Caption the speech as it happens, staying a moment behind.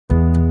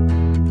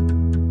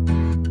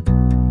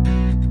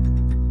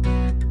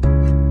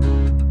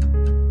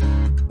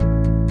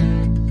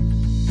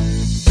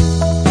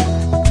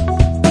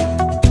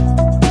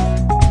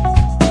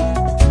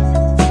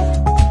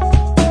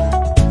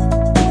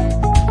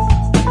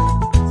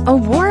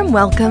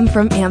warm welcome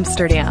from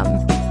Amsterdam,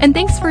 and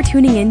thanks for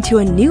tuning in to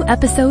a new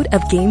episode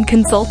of Game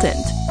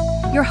Consultant.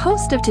 Your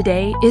host of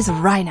today is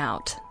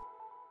Reinout.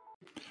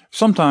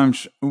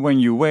 Sometimes when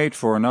you wait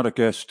for another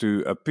guest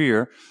to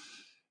appear,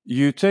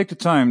 you take the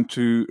time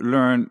to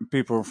learn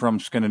people from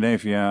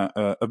Scandinavia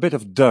a bit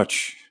of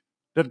Dutch.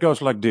 That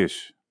goes like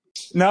this.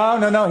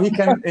 No. He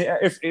can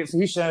if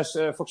he says,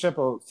 for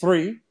example,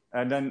 3,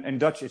 and then in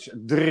Dutch it's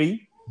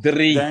drie.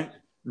 Then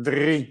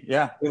drie.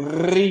 Yeah.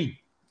 Drie.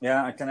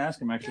 Ja, I can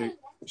ask him actually.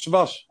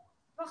 Sebas.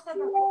 Wacht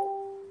even.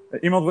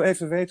 Iemand wil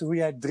even weten hoe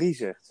jij 3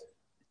 zegt.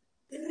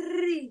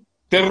 Drie.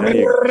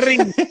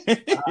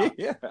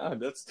 Yeah,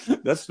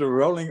 that's the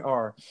rolling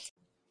R.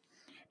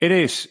 It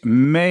is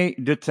May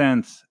the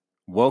 10th.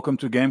 Welcome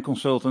to Game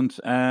Consultant,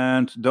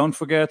 and don't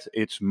forget,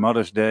 it's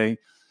Mother's Day.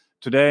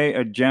 Today,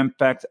 a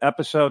jam-packed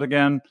episode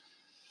again.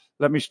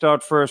 Let me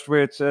start first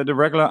with the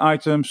regular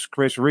items.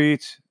 Chris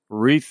Reed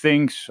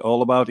thinks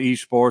all about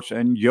esports,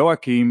 and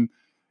Joakim,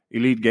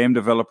 elite game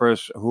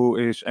developers, who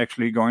is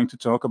actually going to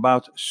talk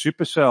about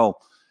Supercell.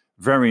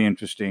 Very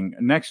interesting.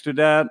 Next to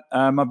that,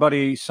 my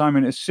buddy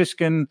Simon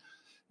Siskin,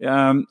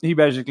 he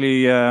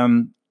basically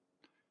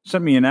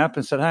sent me an app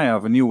and said, hey, I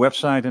have a new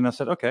website. And I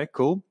said, okay,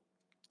 cool.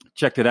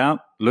 Checked it out.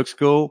 Looks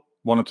cool.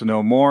 Wanted to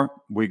know more.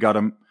 We got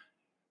him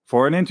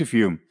for an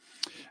interview.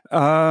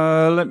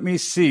 Let me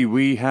see.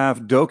 We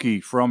have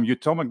Doki from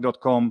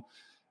Utomik.com.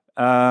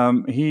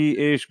 He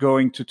is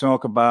going to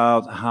talk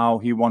about how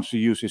he wants to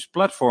use his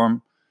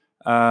platform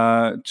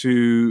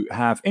to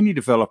have indie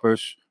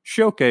developers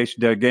showcase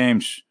their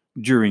games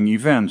during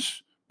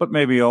events, but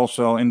maybe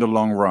also in the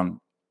long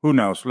run. Who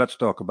knows? Let's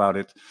talk about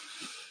it.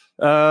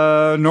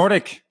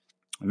 Nordic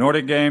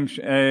Games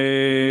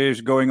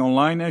is going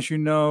online, as you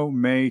know,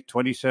 May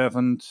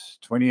 27th,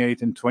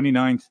 28th, and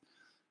 29th.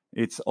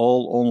 It's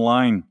all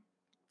online.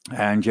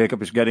 And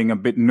Jacob is getting a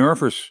bit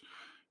nervous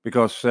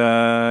because,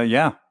 how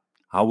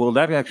will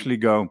that actually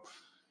go?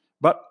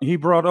 But he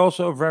brought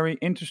also a very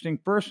interesting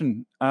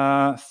person,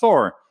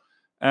 Thor.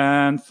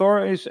 And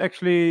Thor is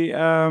actually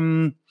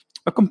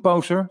a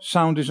composer,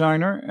 sound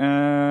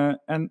designer,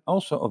 and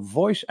also a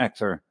voice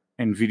actor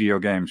in video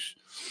games.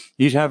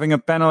 He's having a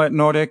panel at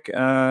Nordic,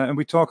 and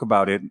we talk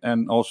about it.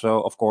 And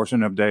also, of course,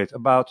 an update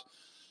about,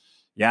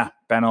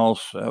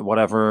 panels,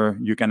 whatever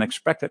you can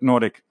expect at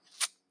Nordic.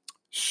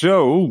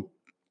 So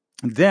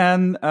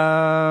then,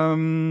 I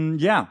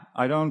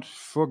don't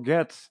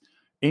forget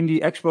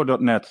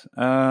indieexpo.net.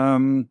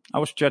 I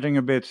was chatting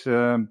a bit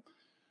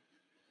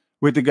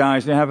with the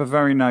guys. They have a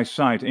very nice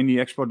site,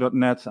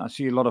 indieexpo.net. I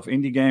see a lot of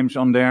indie games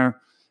on there.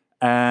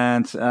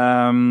 And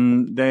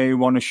they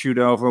want to shoot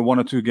over 1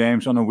 or 2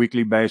 games on a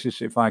weekly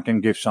basis if I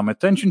can give some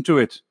attention to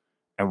it.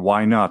 And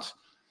why not?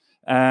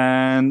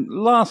 And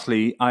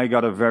lastly, I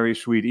got a very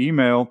sweet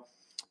email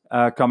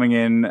coming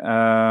in.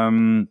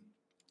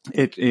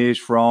 It is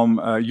from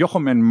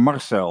Joakim and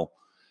Marcel.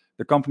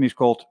 The company is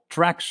called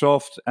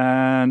Tracksoft,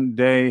 and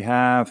they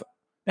have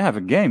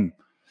a game.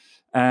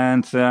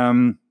 And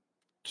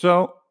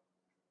so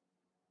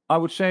I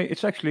would say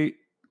it's actually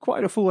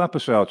quite a full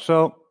episode.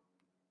 So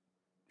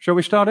shall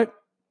we start it?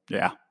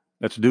 Yeah,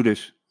 let's do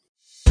this.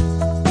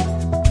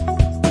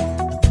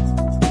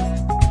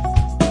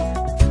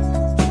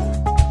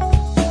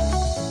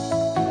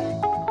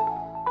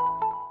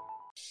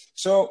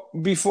 So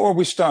before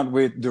we start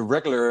with the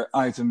regular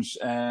items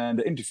and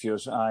the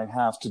interviews I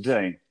have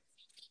today,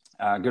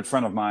 a good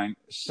friend of mine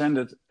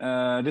did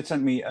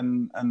send me a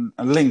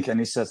link, and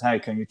he said, hey,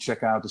 can you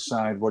check out the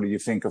site? What do you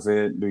think of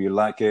it? Do you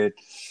like it?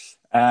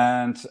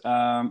 And,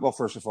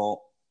 first of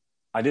all,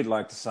 I did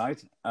like the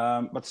site,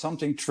 but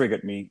something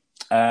triggered me.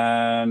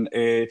 And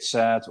it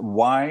said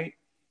YJWR.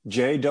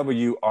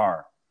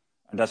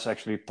 And that's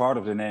actually part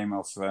of the name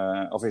of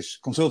his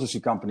consultancy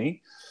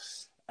company.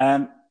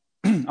 And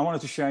I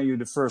wanted to share you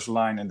the first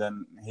line, and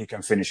then he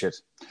can finish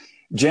it.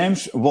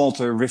 James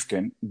Walter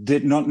Rifkin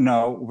did not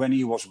know when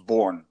he was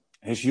born.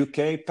 His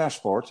UK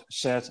passport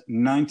said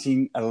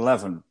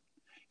 1911.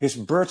 His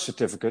birth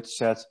certificate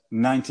said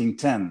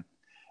 1910.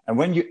 And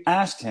when you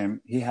asked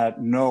him, he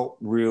had no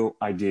real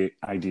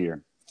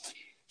idea.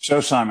 So,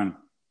 Simon,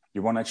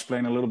 you want to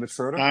explain a little bit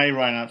further? Hi,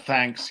 Reinhard.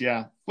 Thanks.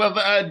 Yeah. Well,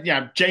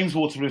 James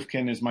Walter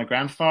Rifkin is my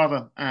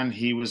grandfather, and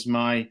he was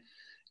my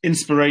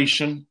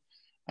inspiration,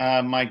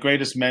 my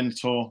greatest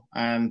mentor,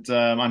 and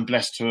I'm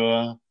blessed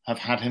to have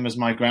had him as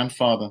my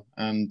grandfather.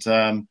 And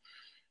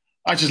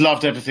I just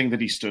loved everything that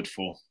he stood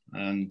for.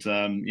 And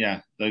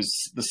the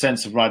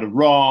sense of right or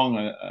wrong,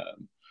 a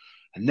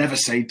never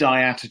say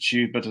die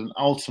attitude, but an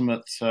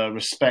ultimate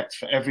respect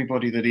for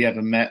everybody that he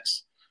ever met.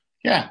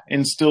 Yeah,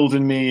 instilled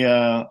in me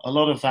a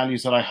lot of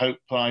values that I hope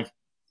I've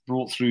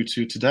brought through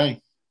to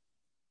today.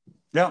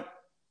 Yeah,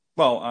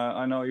 well,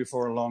 I know you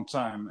for a long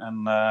time,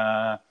 and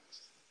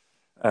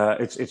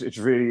it's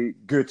really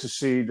good to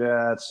see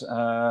that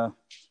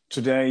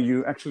today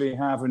you actually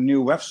have a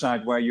new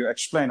website where you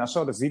explain. I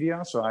saw the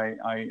video, so I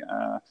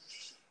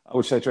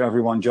would say to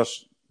everyone,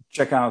 just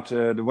check out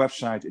the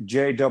website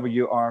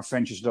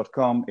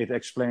jwrventures.com. It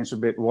explains a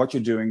bit what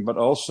you're doing, but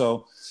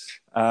also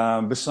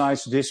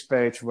besides this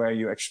page where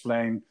you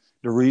explain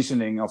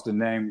reasoning of the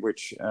name,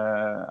 which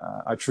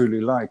I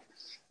truly like.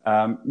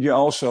 You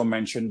also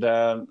mentioned,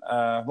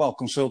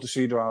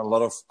 consultancy. There are a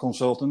lot of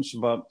consultants,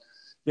 but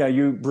yeah,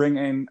 you bring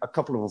in a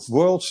couple of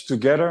worlds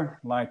together,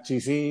 like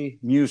TV,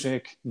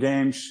 music,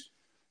 games.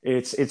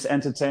 It's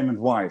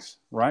entertainment-wise,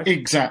 right?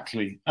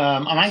 Exactly.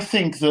 And I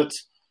think that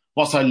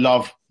whilst I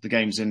love the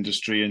games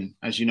industry, and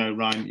as you know,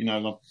 Ryan,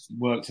 I've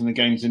worked in the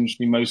games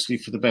industry mostly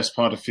for the best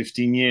part of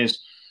 15 years.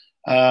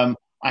 I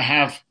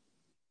have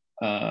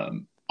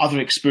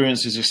other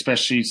experiences,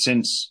 especially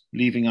since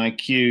leaving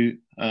IQ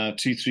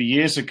 2-3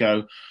 years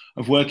ago,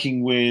 of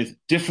working with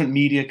different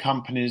media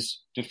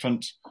companies,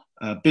 different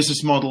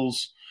business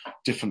models,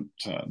 different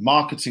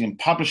marketing and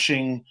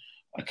publishing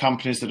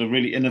companies that are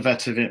really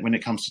innovative when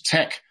it comes to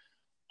tech.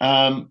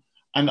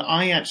 And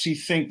I actually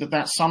think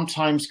that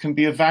sometimes can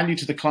be of value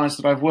to the clients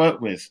that I've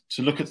worked with.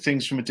 To look at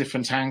things from a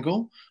different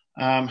angle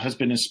has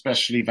been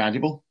especially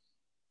valuable.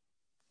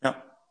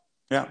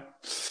 Yeah.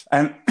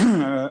 And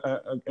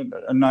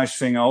a nice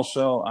thing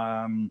also,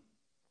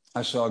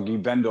 I saw Guy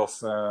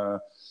Bendoff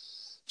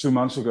 2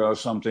 months ago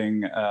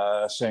something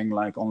saying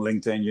like on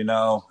LinkedIn,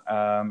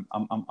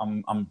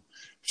 I'm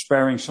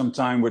sparing some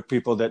time with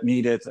people that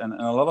need it, and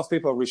a lot of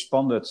people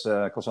responded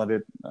because I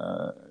did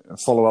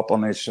follow up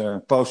on his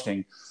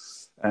posting,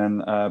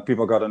 and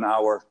people got an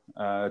hour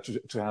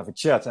to have a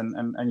chat,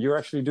 and you're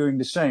actually doing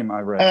the same, I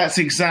read. That's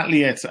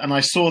exactly it, and I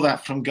saw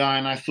that from Guy,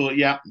 and I thought,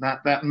 yeah,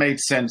 that made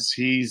sense.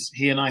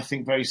 He and I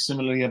think very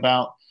similarly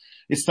about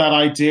it's that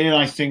idea.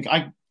 I think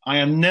I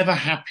am never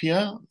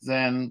happier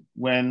than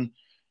when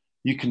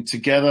you can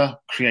together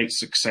create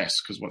success,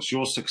 because what's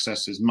your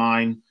success is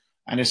mine.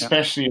 And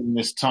especially in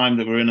this time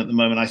that we're in at the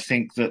moment, I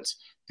think that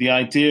the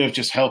idea of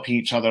just helping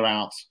each other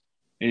out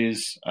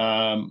is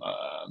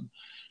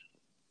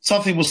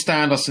something will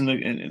stand us in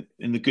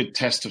the good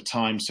test of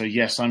time. So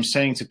yes, I'm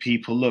saying to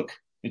people, look,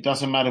 it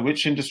doesn't matter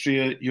which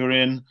industry you're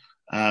in,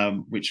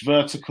 which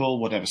vertical,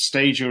 whatever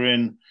stage you're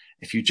in.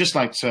 If you'd just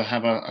like to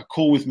have a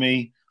call with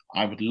me,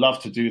 I would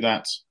love to do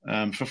that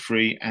for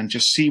free and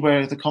just see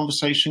where the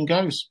conversation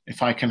goes.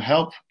 If I can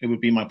help, it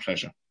would be my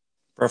pleasure.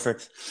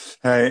 Perfect.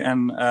 Hey,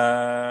 and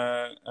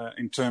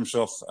in terms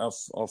of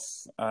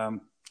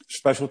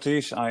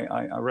specialties,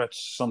 I read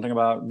something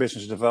about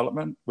business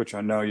development, which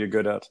I know you're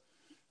good at,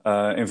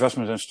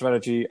 investment and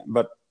strategy.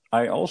 But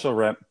I also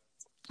read,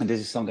 and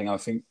this is something I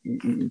think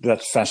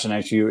that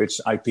fascinates you,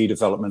 it's IP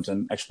development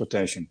and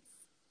exploitation.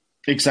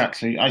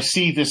 Exactly. I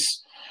see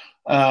this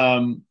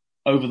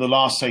over the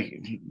last, to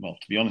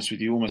be honest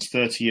with you, almost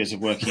 30 years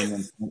of working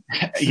in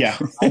yeah,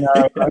 I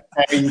know.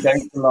 Okay, you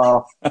don't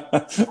laugh.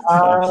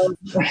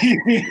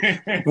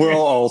 We're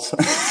all old.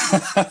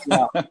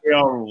 Yeah, we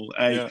are all.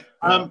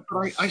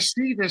 But I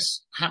see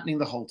this happening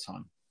the whole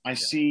time. I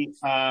see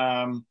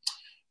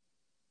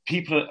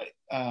people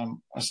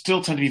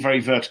still tend to be very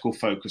vertical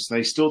focused.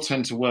 They still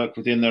tend to work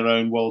within their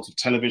own worlds of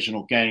television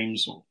or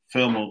games or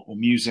film or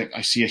music.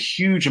 I see a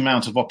huge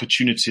amount of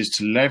opportunities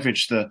to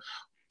leverage the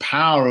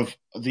power of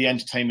the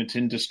entertainment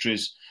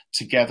industries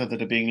together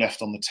that are being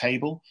left on the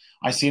table.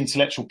 I see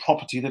intellectual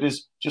property that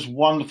is just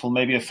wonderful,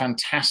 maybe a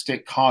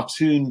fantastic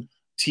cartoon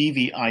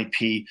TV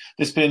IP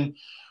that's been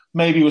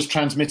maybe was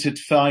transmitted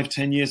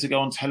 5-10 years ago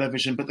on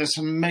television, but there's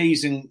some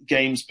amazing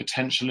games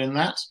potential in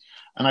that.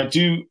 And I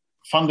do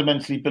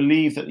fundamentally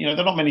believe that, there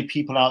are not many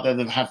people out there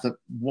that have the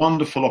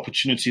wonderful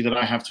opportunity that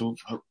I have to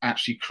have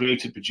actually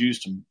created,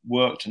 produced and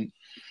worked and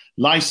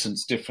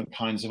licensed different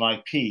kinds of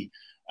IP.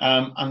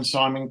 And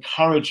so I'm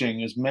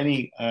encouraging as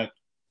many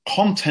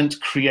content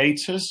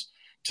creators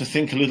to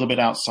think a little bit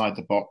outside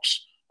the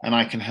box, and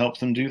I can help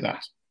them do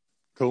that.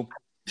 Cool.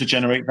 To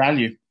generate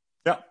value.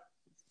 Yeah.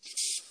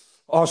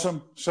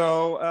 Awesome.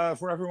 So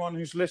for everyone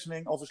who's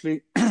listening,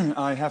 obviously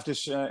I have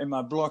this in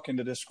my blog in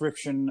the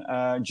description,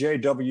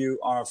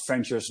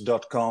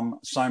 jwrventures.com,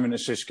 Simon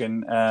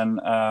Asiskin,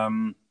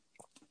 and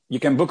you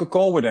can book a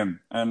call with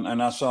him.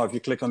 And I saw if you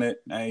click on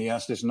it, he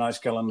has this nice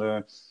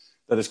calendar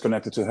that is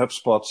connected to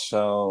HubSpot,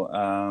 so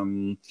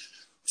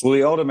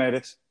fully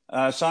automated.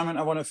 Simon,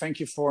 I want to thank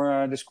you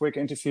for this quick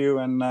interview,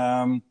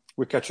 and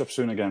we'll catch up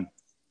soon again.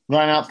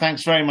 Reinhard,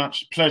 thanks very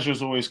much. Pleasure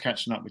as always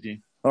catching up with you.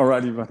 All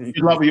righty, buddy.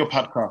 Good luck with your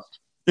podcast.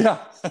 Yeah.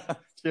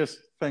 Cheers.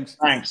 Thanks.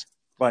 Thanks.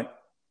 Bye.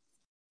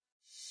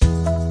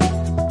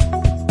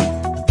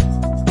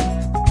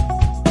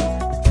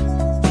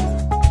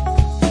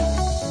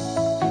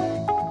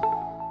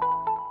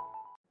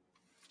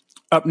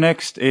 Up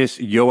next is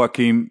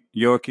Joakim.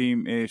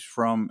 Joakim is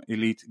from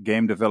Elite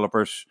Game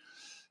Developers.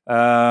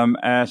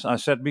 As I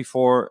said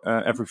before,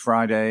 every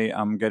Friday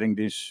I'm getting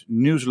this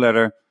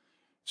newsletter,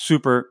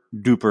 super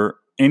duper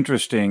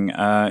interesting.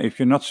 If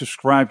you're not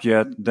subscribed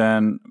yet,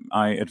 then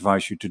I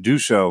advise you to do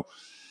so.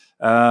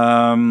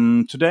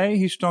 Today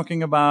he's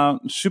talking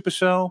about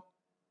Supercell,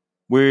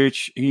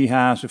 which he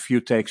has a few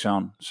takes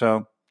on.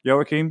 So,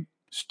 Joakim,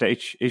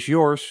 stage is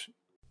yours.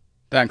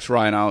 Thanks,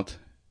 Reinhard.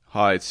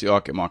 Hi, it's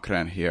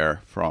Joakim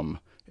here from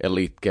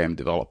Elite Game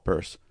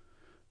Developers.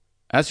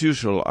 As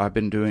usual, I've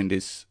been doing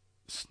this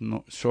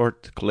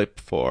short clip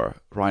for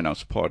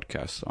Reinhard's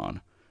podcast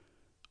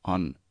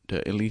on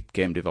the Elite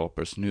Game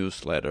Developers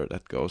newsletter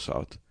that goes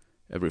out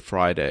every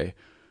Friday,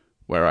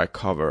 where I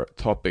cover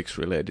topics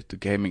related to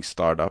gaming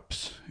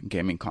startups,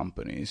 gaming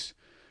companies.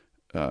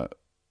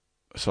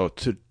 So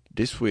to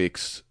this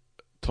week's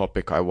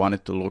topic, I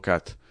wanted to look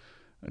at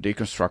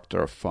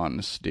deconstructor of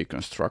funds,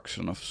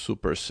 deconstruction of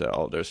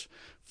Supercell. There's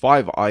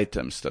 5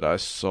 items that I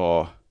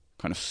saw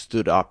kind of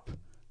stood up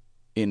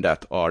in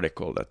that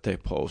article that they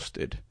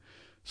posted.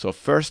 So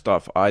first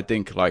off, I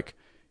think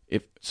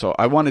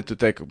I wanted to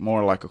take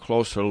more like a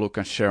closer look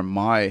and share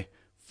my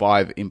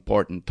 5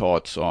 important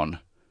thoughts on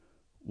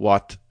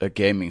what a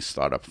gaming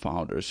startup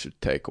founder should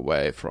take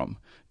away from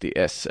the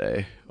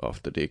essay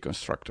of the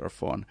deconstructor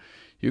fund.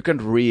 You can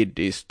read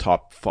these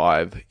top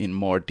 5 in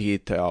more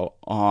detail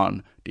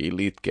on the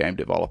Elite Game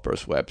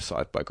Developers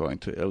website by going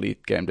to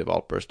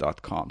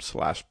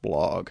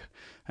elitegamedevelopers.com/blog,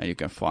 and you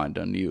can find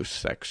a news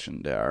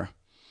section there.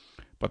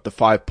 But the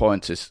 5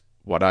 points is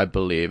what I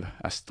believe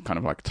as kind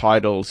of like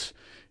titles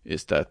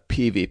is that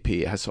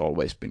PvP has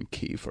always been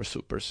key for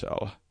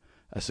Supercell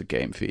as a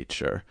game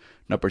feature.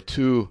 Number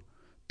 2,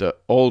 the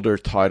older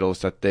titles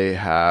that they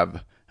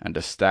have and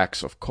the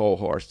stacks of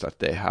cohorts that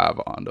they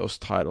have on those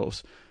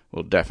titles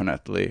will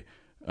definitely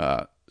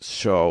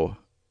show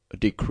a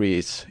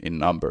decrease in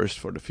numbers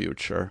for the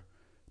future.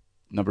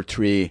 Number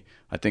 3,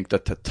 I think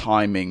that the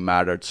timing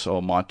mattered so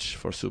much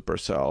for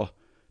Supercell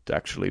to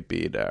actually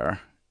be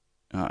there.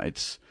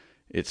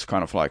 It's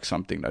kind of like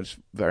something that's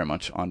very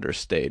much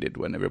understated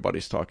when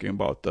everybody's talking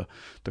about the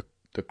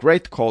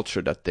great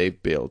culture that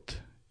they've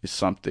built is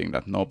something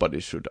that nobody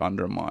should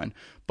undermine,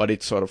 but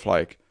it's sort of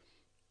like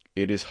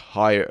it is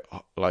higher,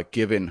 like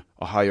given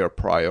a higher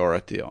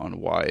priority on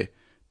why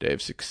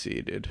they've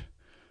succeeded.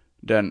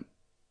 Then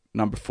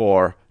number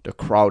 4, the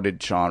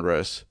crowded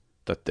genres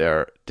that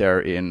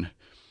they're in,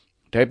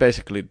 they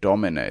basically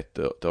dominate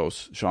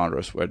those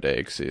genres where they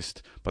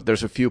exist. But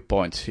there's a few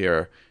points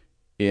here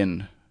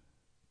in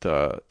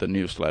the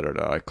newsletter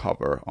that I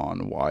cover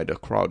on why the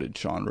crowded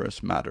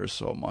genres matter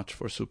so much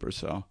for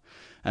Supercell.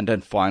 And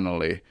then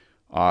finally,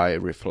 I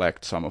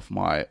reflect some of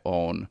my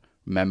own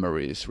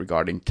memories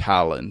regarding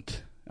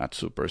talent at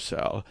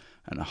Supercell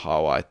and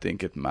how I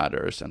think it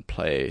matters and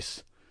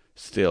plays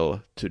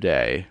still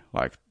today,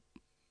 like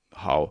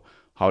how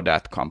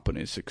that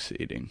company is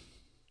succeeding.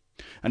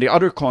 And the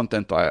other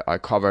content I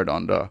covered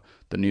on the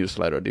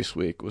newsletter this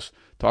week was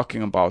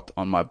talking about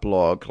on my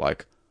blog,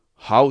 like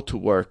how to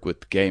work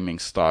with gaming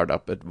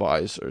startup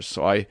advisors.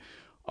 So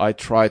I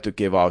try to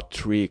give out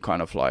 3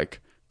 kind of like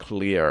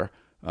clear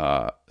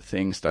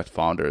things that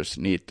founders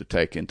need to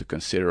take into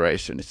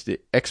consideration. It's the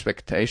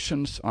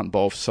expectations on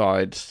both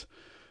sides,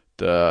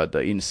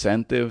 the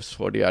incentives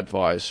for the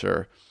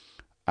advisor,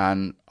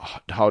 and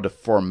how the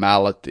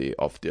formality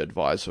of the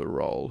advisor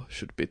role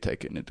should be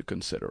taken into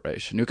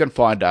consideration. You can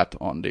find that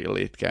on the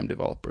Elite Game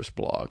Developers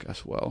blog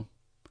as well.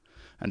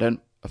 And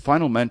then a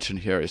final mention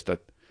here is that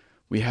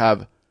we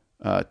have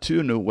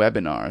 2 new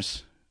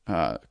webinars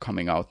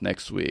coming out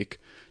next week.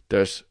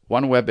 There's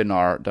one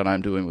webinar that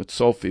I'm doing with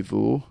Sophie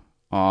Wu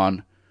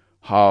on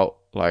how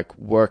like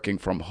working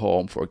from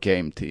home for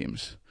game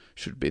teams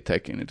should be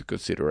taken into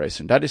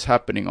consideration. That is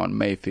happening on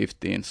May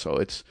 15th, so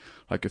it's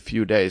like a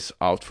few days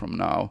out from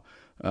now.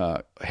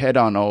 Head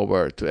on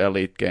over to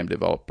Elite Game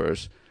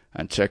Developers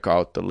and check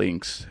out the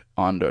links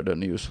under the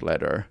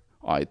newsletter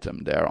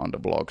item there on the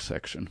blog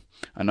section.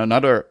 And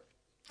another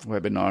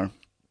webinar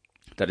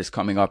that is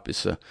coming up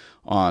is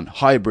on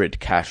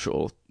hybrid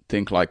casual,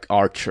 think like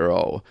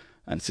Archero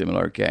and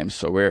similar games.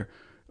 So we're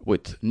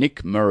with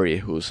Nick Murray,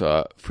 who's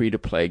a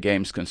free-to-play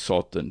games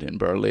consultant in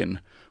Berlin.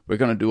 We're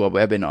going to do a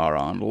webinar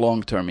on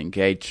long-term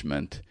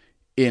engagement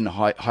in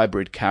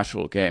hybrid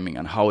casual gaming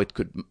and how it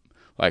could,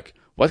 like,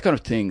 what kind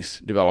of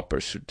things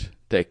developers should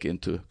take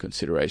into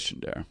consideration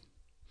there.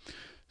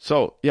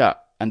 So, yeah,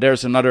 and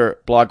there's another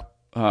blog,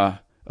 a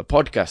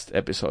podcast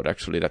episode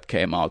actually that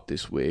came out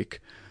this week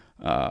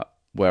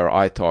where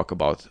I talk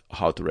about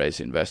how to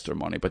raise investor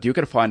money. But you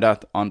can find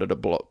that under the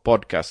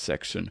podcast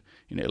section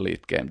in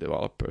Elite Game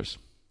Developers.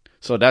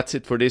 So that's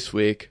it for this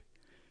week.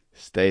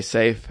 Stay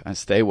safe and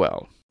stay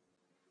well.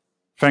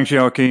 Thanks,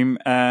 Joakim.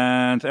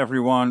 And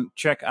everyone,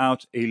 check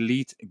out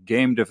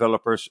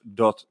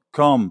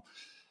elitegamedevelopers.com.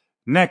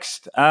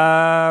 Next,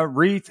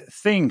 read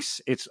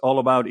Things. It's all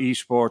about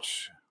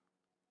esports.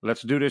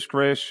 Let's do this,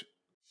 Chris.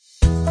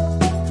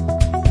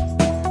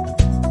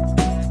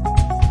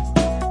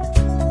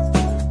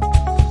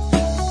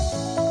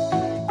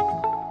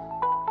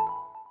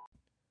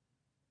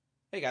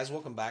 Hey guys,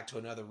 welcome back to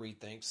another Read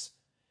Thinks.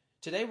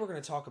 Today we're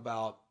going to talk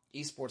about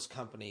esports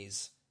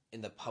companies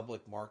in the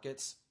public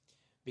markets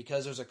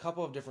because there's a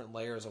couple of different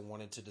layers I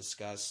wanted to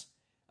discuss.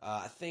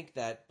 I think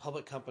that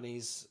public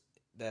companies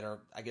that are,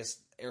 I guess,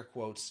 air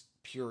quotes,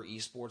 pure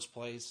esports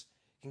plays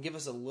can give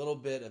us a little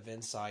bit of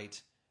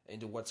insight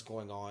into what's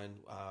going on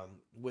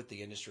with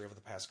the industry over the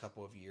past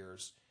couple of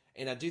years.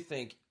 And I do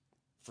think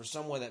for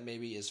someone that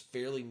maybe is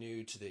fairly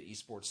new to the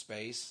esports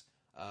space,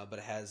 but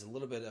has a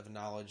little bit of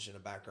knowledge and a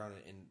background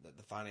in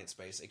the finance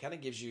space, it kind of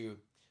gives you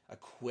a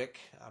quick,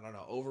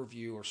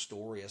 overview or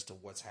story as to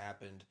what's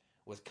happened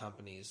with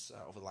companies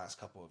over the last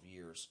couple of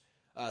years.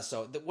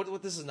 So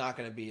what this is not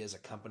going to be is a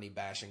company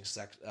bashing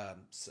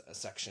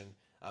section.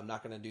 I'm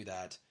not going to do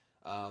that.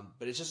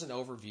 But it's just an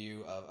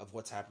overview of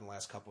what's happened the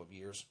last couple of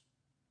years.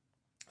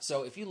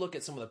 So if you look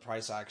at some of the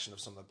price action of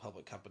some of the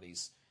public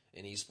companies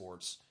in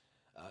esports,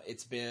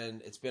 it's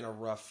been a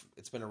rough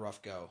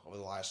go over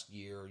the last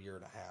year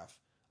and a half.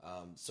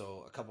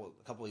 So a couple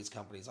of these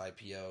companies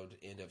IPO'd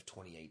end of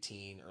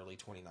 2018, early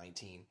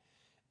 2019.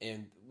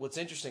 And what's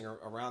interesting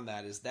around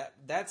that is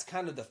that's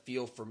kind of the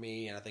feel for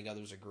me, and I think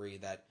others agree,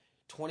 that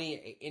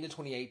into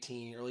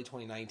 2018, early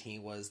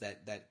 2019 was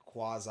that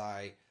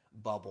quasi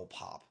bubble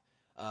pop.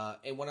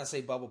 And when I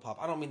say bubble pop,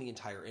 I don't mean the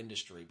entire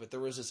industry, but there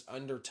was this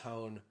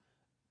undertone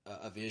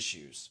of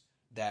issues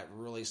that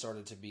really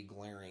started to be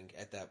glaring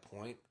at that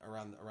point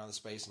around the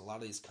space, and a lot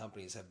of these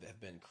companies have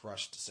been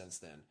crushed since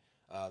then.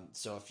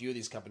 So a few of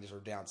these companies are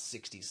down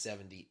 60,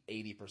 70,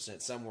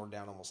 80%. Some were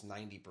down almost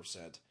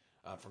 90%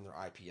 from their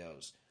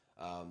IPOs,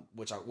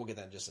 which we'll get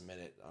that in just a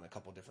minute on a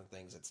couple of different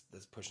things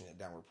that's pushing that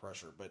downward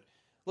pressure. But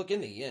look,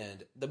 in the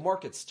end, the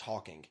market's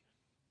talking.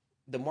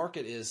 The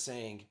market is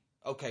saying,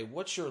 okay,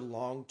 what's your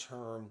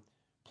long-term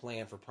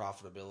plan for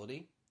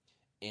profitability?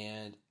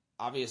 And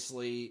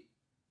obviously,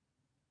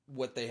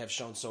 what they have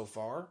shown so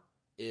far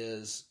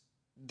is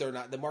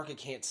the market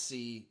can't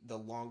see the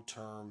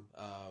long-term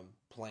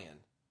plan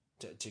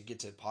to get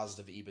to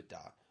positive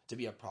EBITDA, to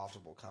be a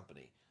profitable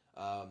company.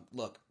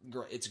 Look,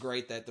 it's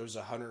great that there's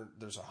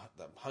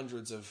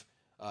hundreds of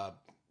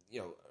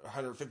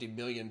 150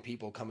 million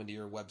people coming to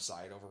your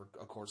website over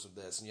a course of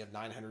this, and you have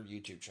 900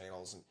 YouTube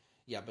channels, and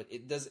but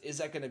is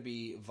that going to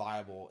be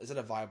viable? Is it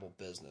a viable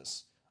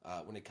business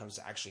when it comes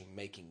to actually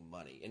making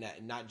money, and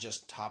not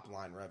just top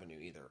line revenue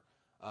either?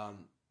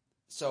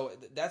 So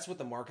that's what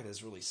the market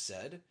has really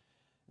said.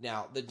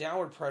 Now, the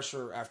downward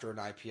pressure after an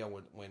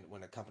IPO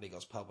when a company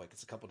goes public,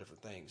 it's a couple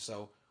different things.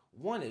 So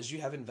one is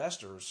you have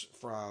investors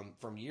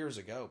from years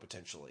ago,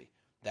 potentially,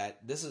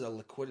 that this is a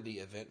liquidity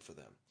event for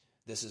them.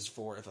 This is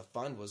for, if a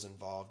fund was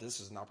involved, this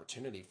is an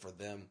opportunity for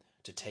them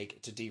to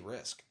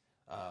de-risk,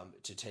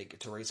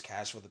 to raise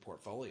cash for the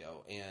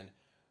portfolio. And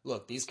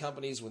look, these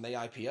companies, when they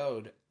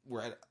IPO'd,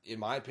 were at, in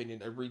my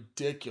opinion, a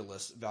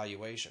ridiculous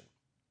valuation.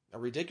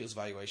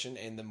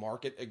 And the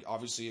market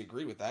obviously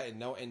agreed with that,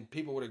 and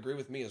people would agree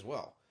with me as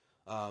well.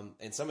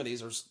 And some of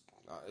these are,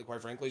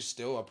 quite frankly,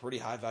 still a pretty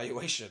high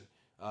valuation.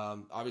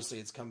 Obviously,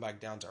 it's come back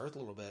down to earth a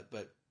little bit,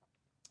 but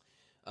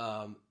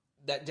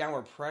that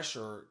downward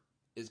pressure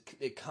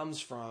comes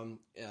from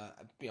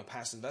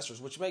past investors,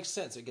 which makes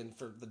sense again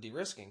for the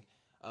de-risking.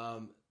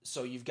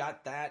 So you've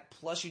got that,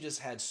 plus you just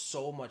had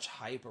so much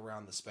hype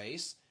around the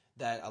space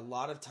that a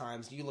lot of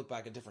times you look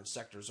back at different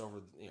sectors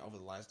over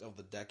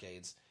the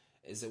decades,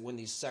 is that when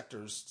these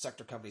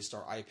sector companies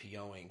start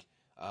IPOing,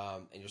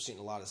 and you're seeing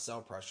a lot of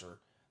sell pressure,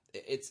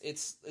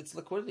 it's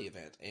liquidity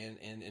event,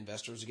 and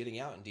investors are getting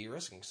out and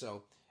de-risking.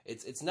 So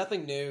it's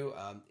nothing new.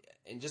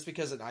 And just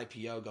because an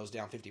IPO goes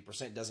down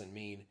 50% doesn't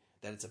mean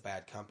that it's a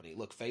bad company.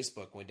 Look,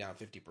 Facebook went down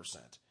 50%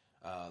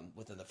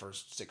 within the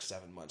first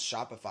 6-7 months.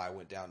 Shopify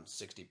went down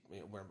 60.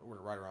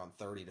 We're right around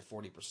 30 to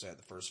 40%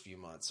 the first few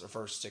months, or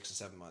first 6 to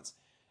 7 months.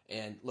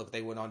 And look,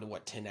 they went on to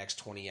 10x,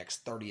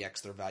 20x,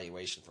 30x their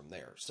valuation from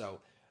there. So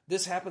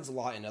this happens a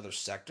lot in other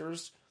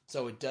sectors.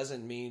 So it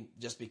doesn't mean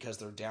just because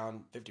they're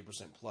down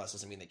 50% plus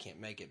doesn't mean they can't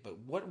make it. But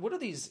what are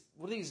these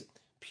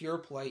pure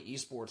play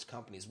esports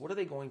companies? What are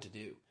they going to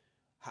do?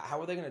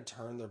 How are they going to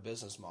turn their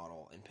business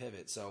model and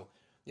pivot? So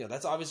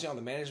that's obviously on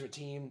the management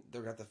team.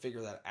 They're going to have to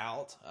figure that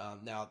out.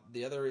 Now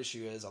the other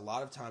issue is a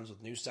lot of times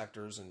with new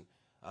sectors and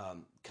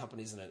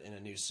companies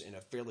in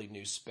a fairly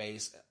new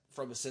space,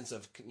 from a sense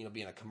of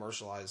being a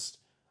commercialized,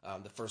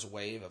 the first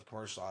wave of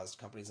commercialized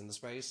companies in the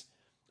space.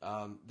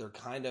 They're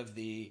kind of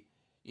the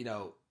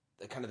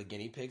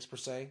guinea pigs per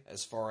se,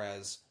 as far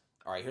as,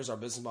 all right, here's our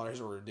business model,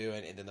 here's what we're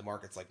doing, and then the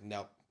market's like,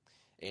 nope,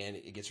 and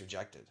it gets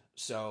rejected.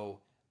 So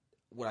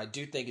what I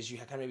do think is you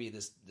have kind of maybe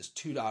this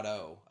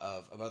 2.0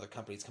 of other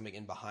companies coming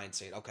in behind,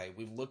 saying, okay,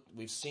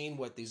 we've seen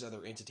what these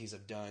other entities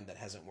have done that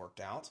hasn't worked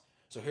out,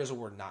 so here's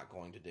what we're not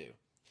going to do.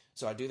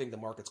 So I do think the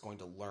market's going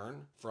to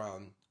learn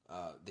from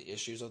the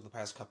issues of the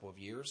past couple of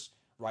years.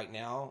 Right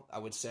now, I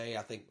would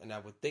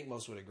think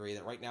most would agree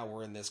that right now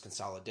we're in this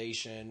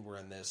consolidation, we're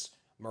in this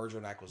merger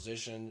and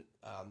acquisition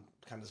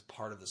kind of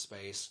part of the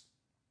space.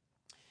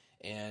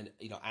 And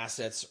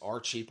assets are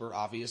cheaper,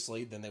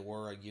 obviously, than they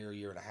were a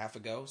year and a half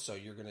ago. So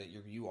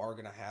you are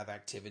gonna have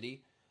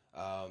activity,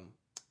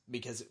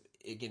 because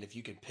again, if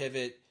you can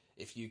pivot,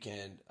 if you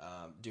can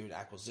do an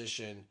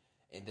acquisition,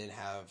 and then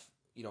have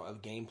a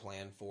game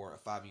plan for a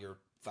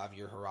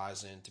 5-year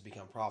horizon to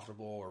become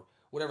profitable, or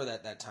whatever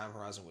that time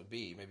horizon would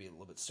be, maybe a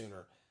little bit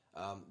sooner,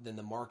 then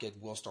the market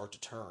will start to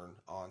turn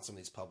on some of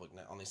these public,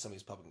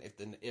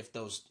 if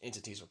those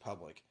entities are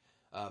public.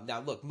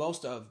 Now, look,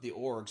 most of the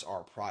orgs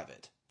are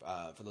private,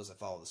 for those that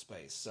follow the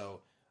space.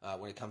 So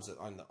when it comes to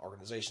on the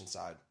organization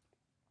side,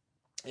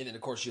 and then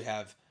of course you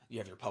have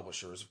your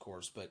publishers, of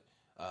course, but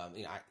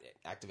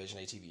Activision,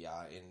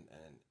 ATVI, and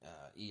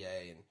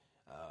EA,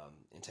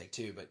 and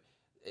Take-Two. But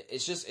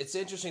it's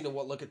interesting to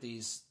look at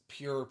these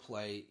pure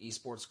play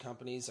esports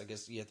companies. I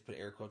guess you have to put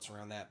air quotes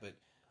around that, but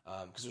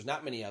because there's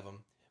not many of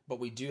them, but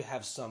we do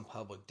have some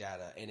public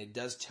data, and it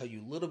does tell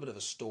you a little bit of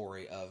a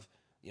story of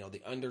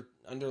the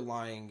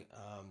underlying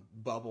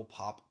bubble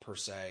pop per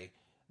se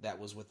that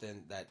was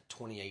within that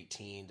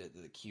 2018 to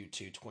the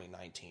Q2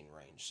 2019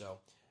 range. So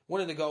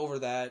wanted to go over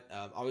that.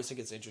 I always think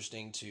it's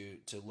interesting to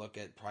look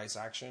at price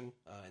action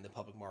in the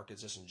public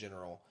markets just in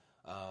general,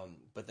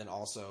 but then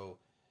also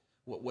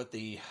what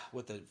the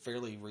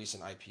fairly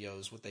recent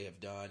IPOs, what they have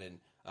done, and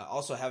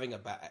also having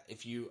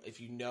if you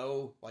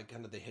know like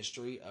kind of the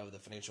history of the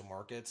financial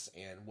markets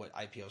and what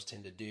IPOs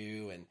tend to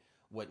do and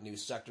what new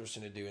sectors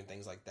tend to do and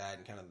things like that,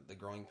 and kind of the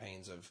growing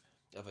pains of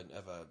a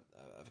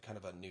kind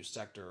of a new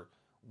sector,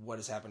 what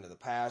has happened in the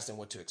past and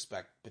what to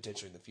expect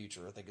potentially in the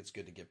future. I think it's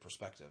good to give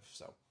perspective.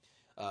 So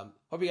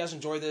hope you guys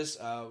enjoy this.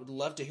 Would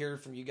love to hear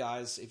from you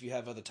guys. If you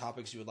have other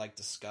topics you would like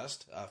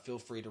discussed, feel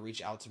free to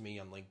reach out to me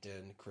on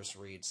LinkedIn, Chris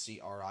Reed,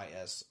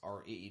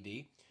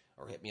 CRISREED,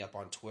 or hit me up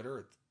on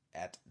Twitter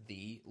at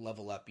the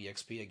Level Up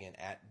EXP. Again,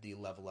 at the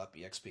Level Up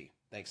EXP.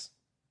 Thanks.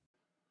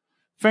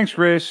 Thanks,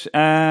 Chris.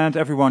 And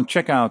everyone,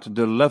 check out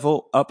the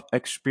Level Up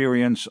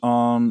Experience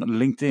on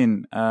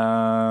LinkedIn.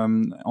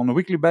 On a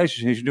weekly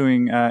basis, he's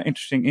doing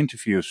interesting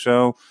interviews.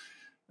 So,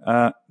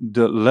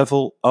 the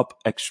Level Up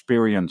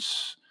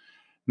Experience.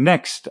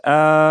 Next,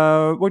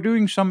 we're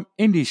doing some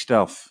indie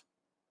stuff.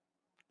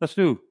 Let's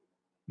do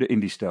the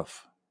indie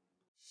stuff.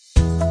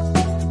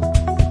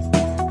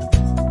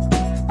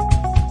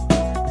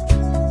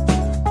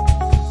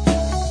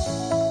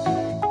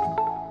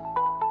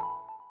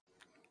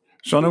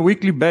 So on a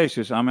weekly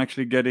basis, I'm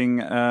actually getting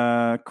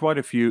quite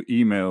a few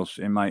emails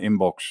in my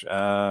inbox.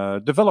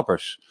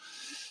 Developers,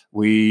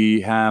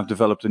 we have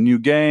developed a new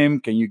game.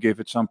 Can you give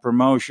it some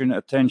promotion,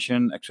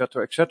 attention,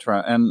 etc.,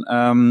 etc.? And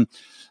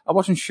I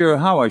wasn't sure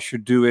how I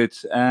should do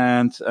it.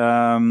 And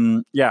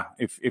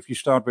if you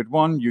start with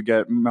one, you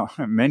get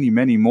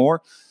many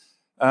more.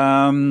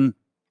 But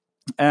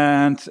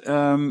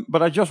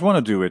I just want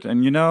to do it.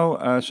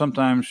 And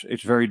sometimes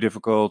it's very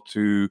difficult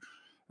to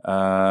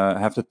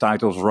have the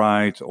titles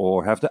right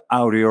or have the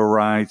audio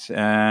right.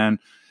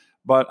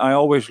 But I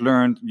always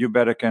learned you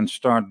better can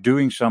start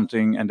doing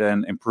something and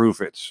then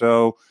improve it.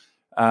 So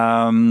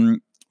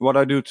what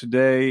I do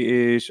today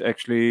is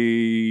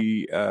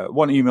actually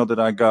one email that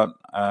I got,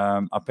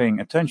 I'm paying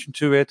attention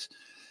to it.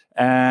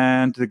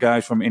 And the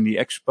guys from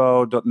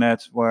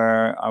indieexpo.net,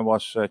 where I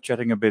was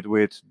chatting a bit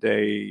with,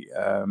 they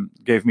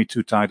gave me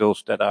 2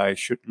 titles that I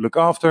should look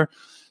after.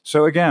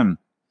 So again,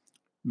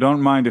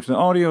 don't mind if the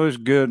audio is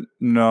good.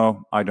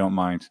 No, I don't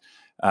mind.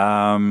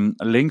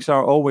 Links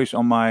are always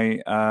on my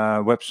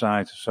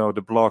website, so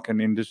the blog and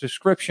in the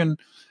description.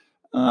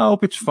 I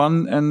hope it's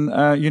fun and,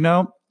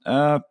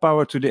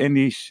 power to the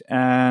indies.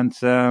 And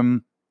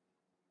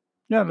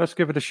let's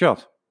give it a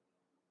shot.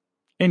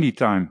 Indie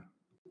time.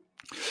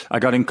 I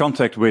got in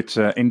contact with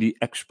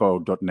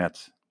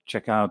indieexpo.net.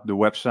 Check out the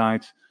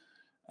website.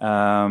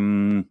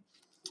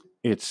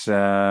 It's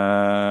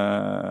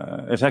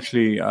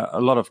actually a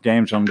lot of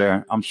games on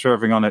there. I'm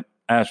surfing on it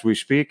as we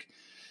speak.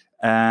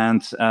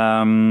 And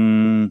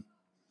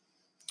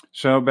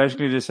so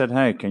basically they said,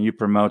 hey, can you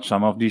promote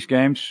some of these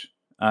games?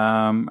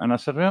 And I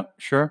said, yeah,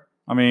 sure.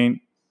 I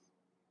mean,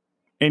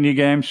 indie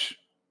games,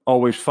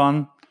 always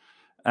fun.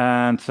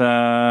 And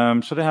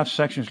so they have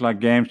sections like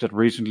games that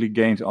recently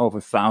gained over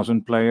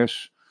 1,000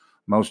 players.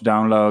 Most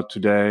download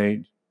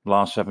today,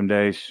 last 7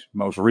 days,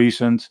 most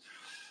recent.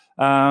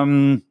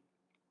 And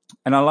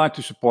I like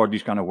to support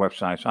these kind of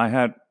websites. I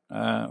had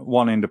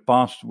one in the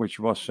past, which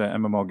was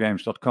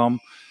MMOgames.com,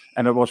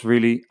 and it was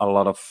really a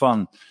lot of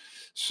fun.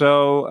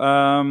 So,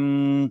 I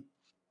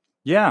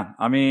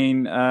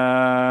mean,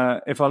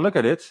 if I look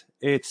at it,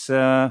 it's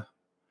the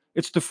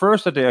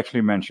first that they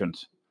actually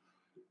mentioned.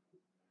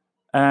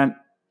 And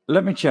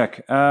let me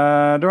check. There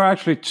are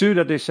actually 2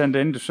 that they sent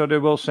in, so they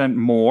will send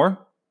more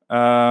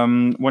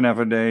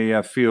whenever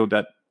they feel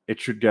that it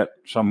should get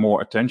some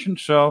more attention.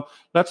 So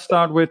let's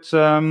start with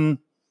one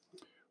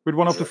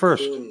of the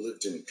first. Dragon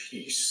lived in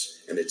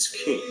peace, and its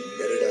king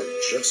meted out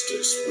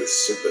justice with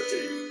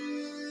sympathy.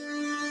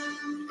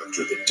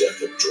 After the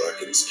death of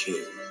Dragon's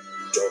king,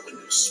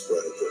 darkness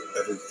spread over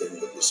everything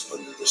that was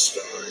under the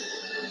sky.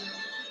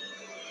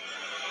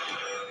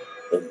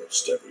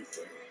 Almost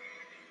everything.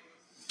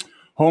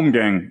 Home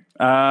gang.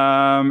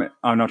 I'm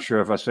not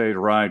sure if I say it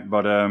right,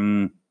 but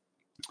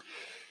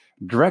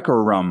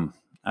Dracorum,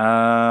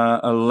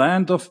 a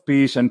land of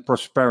peace and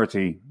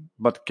prosperity.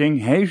 But King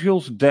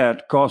Haziel's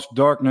death caused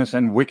darkness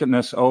and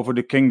wickedness over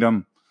the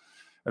kingdom.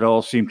 It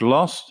all seemed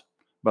lost,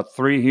 but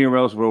 3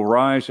 heroes will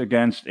rise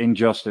against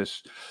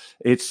injustice.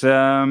 It's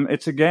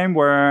a game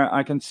where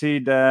I can see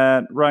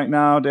that right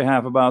now they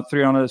have about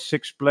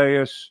 306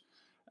 players,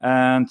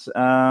 and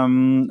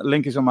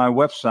link is on my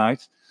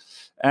website.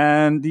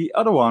 And the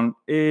other one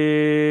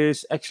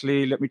is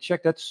actually, let me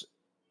check, that's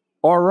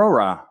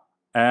Aurora.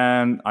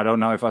 And I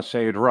don't know if I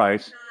say it right.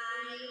 5, 4,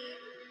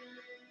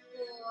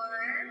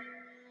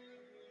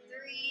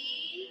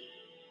 3,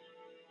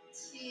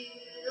 2,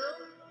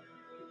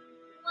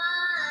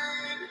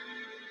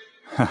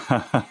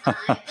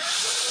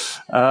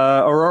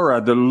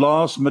 Aurora, The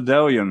Lost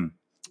Medallion.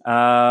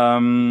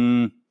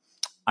 I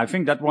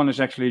think that one is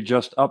actually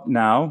just up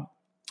now.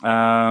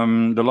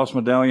 The Lost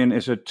Medallion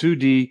is a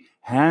 2D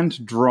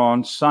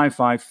hand-drawn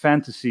sci-fi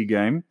fantasy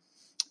game.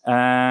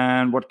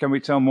 And what can we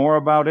tell more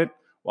about it?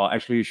 Well,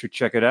 actually, you should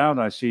check it out.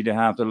 I see they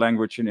have the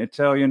language in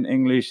Italian,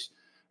 English,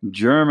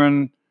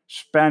 German,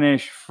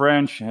 Spanish,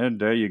 French.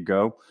 There you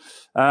go.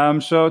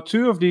 So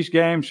 2 of these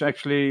games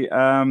actually,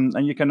 and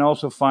you can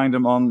also find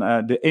them on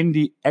the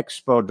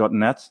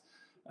indieexpo.net.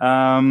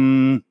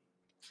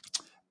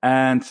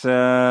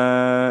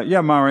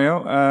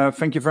 Mario,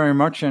 thank you very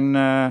much,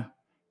 and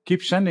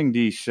keep sending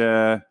these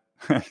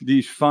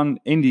these fun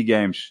indie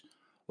games.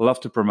 Love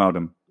to promote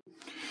them.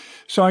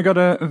 So I got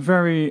a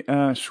very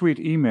sweet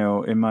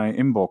email in my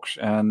inbox,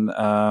 and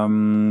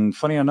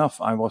funny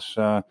enough, I was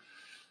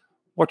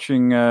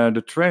watching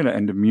the trailer,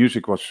 and the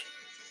music was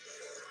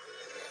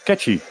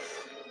catchy,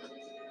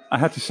 I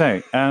had to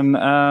say. And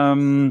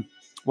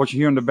what you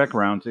hear in the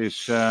background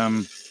is,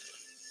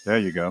 there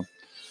you go.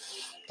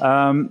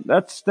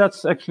 That's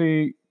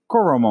actually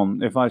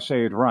Koromon, if I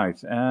say it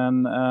right.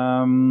 And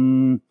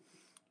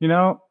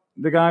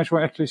the guys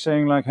were actually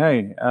saying like,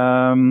 hey.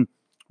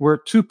 We're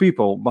 2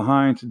 people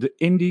behind the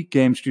indie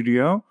game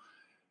studio,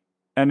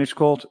 and it's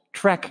called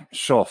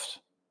Tracksoft.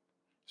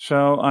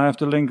 So I have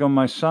the link on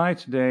my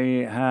site.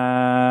 They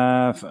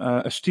have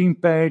a Steam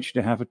page.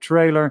 They have a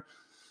trailer.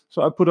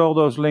 So I put all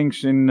those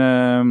links in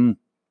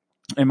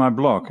my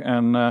blog.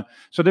 And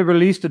so they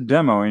released a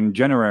demo in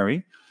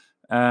January.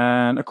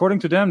 And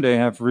according to them, they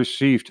have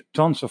received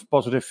tons of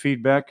positive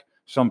feedback.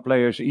 Some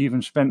players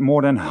even spent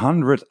more than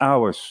 100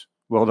 hours.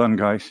 Well done,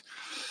 guys.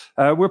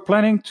 We're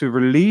planning to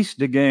release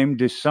the game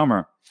this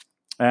summer.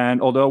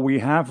 And although we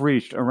have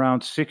reached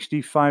around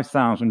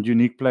 65,000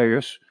 unique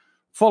players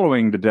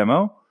following the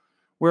demo,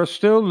 we're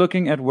still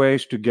looking at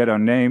ways to get our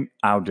name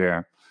out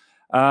there.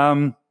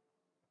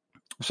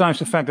 Besides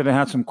the fact that I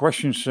had some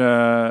questions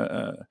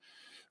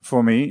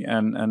for me,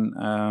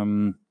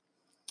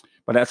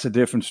 but that's a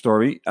different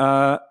story.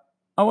 I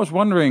was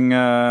wondering,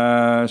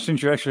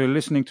 since you're actually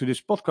listening to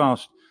this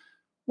podcast,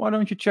 why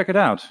don't you check it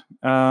out?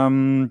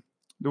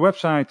 The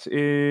website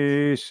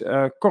is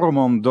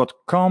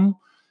koromon.com.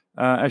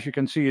 As you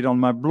can see it on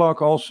my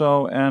blog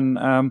also. And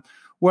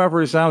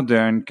whoever is out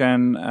there and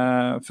can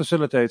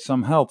facilitate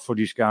some help for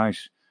these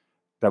guys,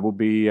 that would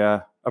be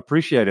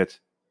appreciated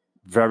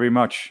very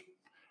much.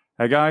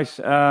 Hey guys,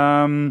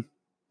 I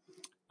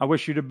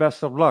wish you the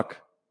best of luck.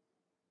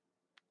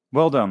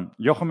 Well done.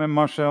 Joakim and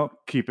Marcel,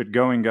 keep it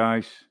going,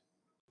 guys.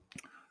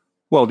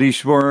 Well,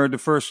 these were the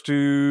first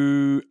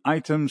 2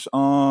 items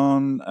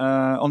on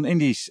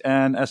indies,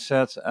 and as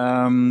said,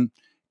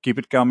 keep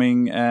it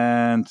coming.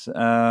 And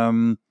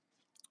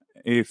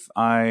if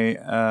I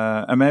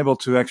am able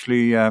to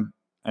actually, and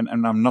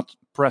I'm not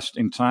pressed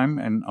in time,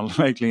 and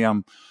lately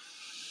I'm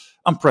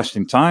pressed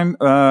in time,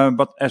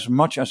 but as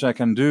much as I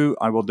can do,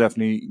 I will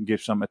definitely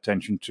give some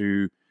attention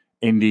to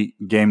indie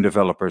game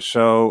developers.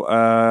 So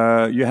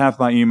you have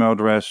my email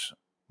address.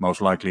 Most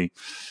likely,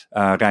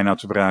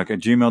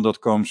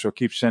 reinouddebraak@gmail.com. So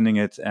keep sending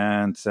it.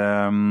 And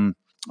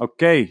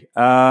okay,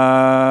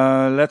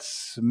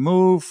 let's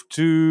move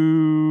to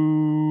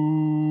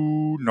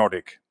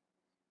Nordic.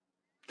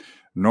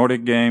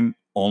 Nordic game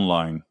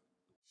online.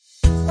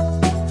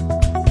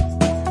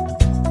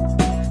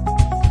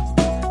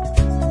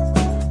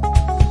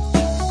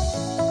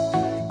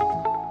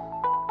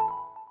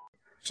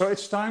 So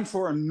it's time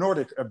for a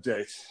Nordic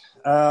update.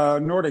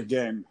 Nordic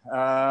game.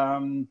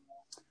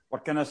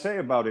 What can I say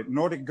about it?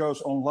 Nordic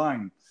goes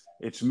online.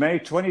 It's May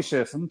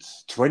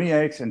 27th,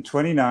 28th, and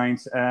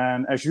 29th.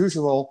 And as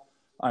usual,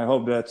 I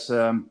hope that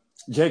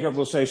Jacob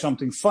will say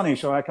something funny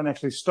so I can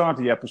actually start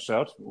the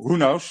episode. Who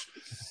knows?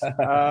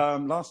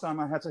 Last time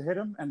I had to hit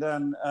him, and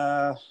then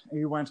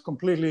he went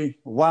completely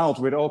wild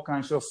with all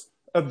kinds of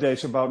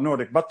updates about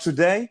Nordic. But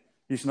today,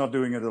 he's not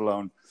doing it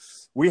alone.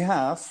 We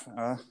have,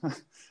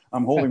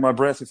 I'm holding my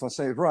breath if I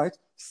say it right,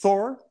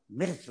 Thor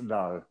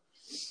Mirdal.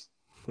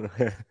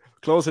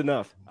 Close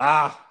enough.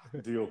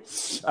 Deal.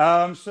 So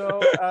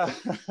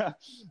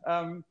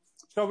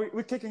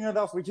we're kicking it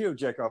off with you,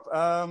 Jacob.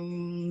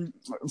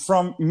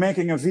 From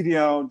making a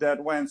video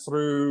that went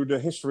through the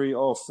history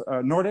of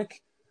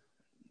Nordic,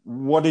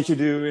 what did you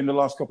do in the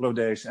last couple of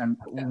days, and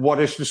what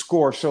is the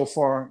score so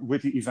far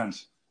with the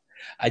event?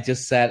 I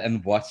just sat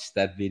and watched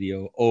that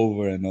video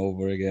over and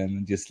over again,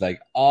 and just like,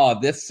 oh,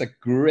 this is a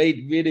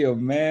great video,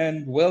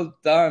 man. Well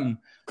done.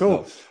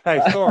 Cool. Hey,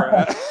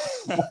 Thor.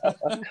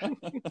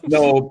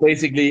 No,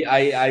 basically,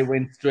 I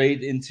went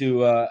straight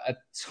into a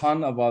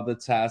ton of other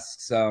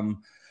tasks.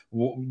 I'm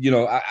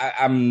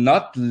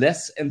not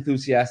less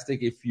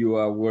enthusiastic, if you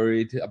are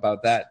worried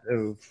about that,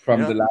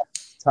 from the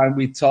last time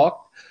we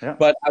talked. Yeah.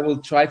 But I will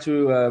try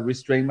to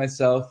restrain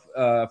myself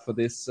for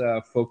this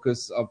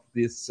focus of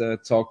this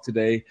talk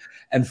today,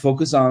 and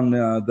focus on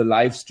the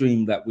live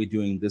stream that we're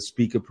doing, the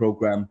speaker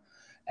program,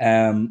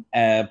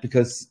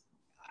 because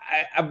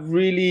I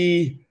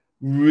really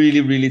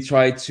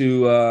try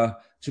to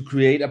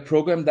create a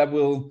program that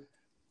will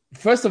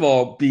first of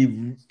all,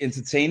 be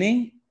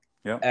entertaining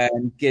Yeah.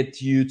 and get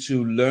you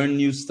to learn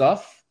new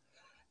stuff,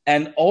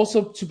 and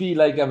also to be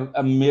like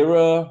a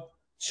mirror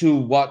to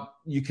what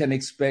you can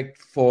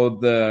expect for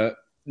the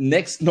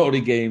next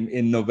Nordic game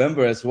in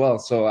November as well.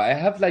 So I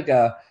have like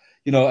a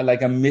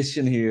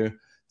mission here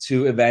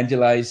to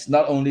evangelize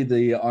not only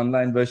the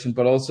online version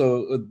but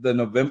also the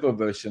November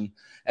version,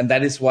 and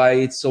that is why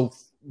it's so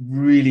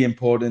really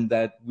important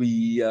that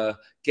we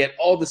get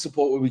all the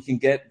support we can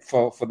get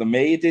for the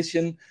May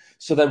edition,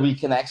 so that we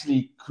can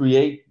actually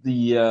create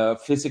the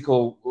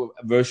physical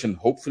version,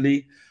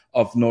 hopefully,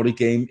 of Nordic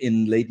Game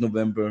in late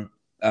November.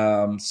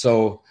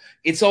 So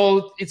it's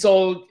all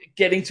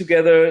getting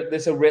together.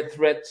 There's a red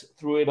thread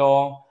through it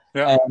all.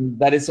 Yeah. And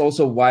that is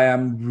also why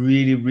I'm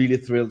really, really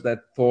thrilled that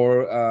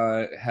Thor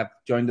have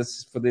joined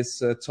us for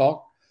this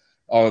talk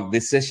or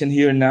this session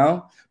here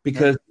now,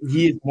 because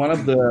he's one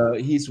of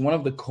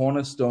the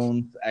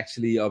cornerstones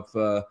actually of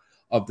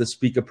the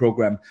speaker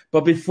program.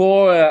 But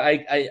before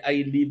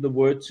I leave the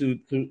word to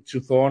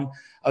Thorn,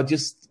 I'll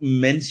just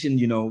mention,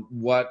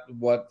 what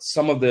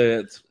some of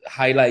the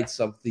highlights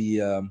of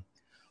the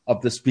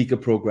speaker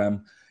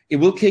program. It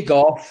will kick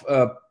off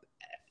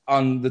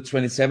on the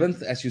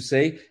 27th, as you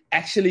say.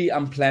 Actually,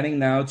 I'm planning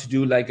now to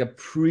do like a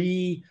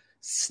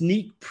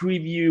sneak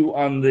preview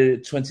on the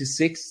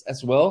 26th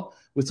as well,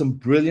 with some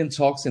brilliant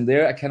talks in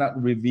there. I cannot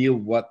reveal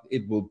what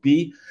it will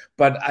be,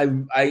 but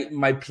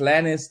my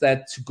plan is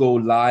that to go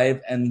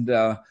live and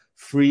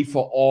free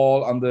for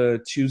all on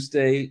the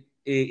Tuesday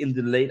in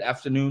the late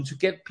afternoon, to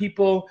get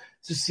people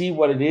to see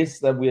what it is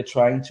that we are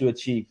trying to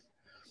achieve.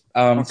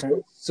 Okay.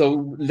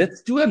 So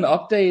let's do an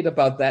update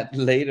about that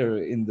later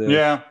in the.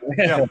 Yeah.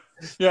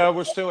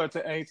 We're still at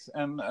the 8th,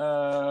 and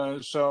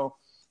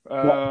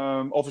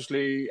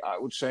obviously, I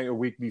would say a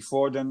week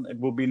before. Then it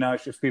would be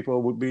nice if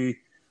people would be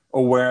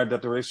aware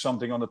that there is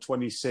something on the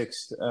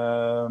 26th.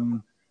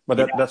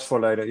 But that's for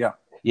later. Yeah.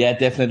 Yeah,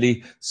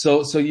 definitely.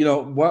 So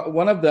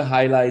one of the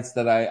highlights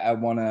that I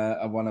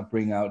wanna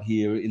bring out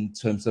here in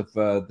terms of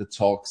the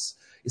talks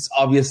is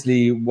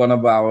obviously one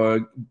of our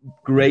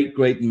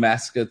great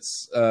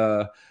mascots,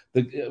 a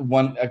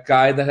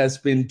guy that has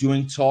been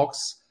doing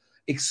talks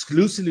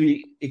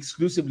exclusively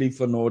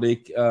for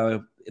Nordic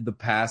the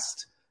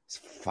past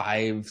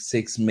 5,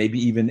 6, maybe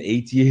even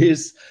 8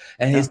 years,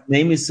 and his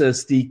name is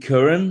Steve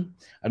Curran.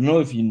 I don't know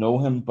if you know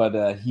him,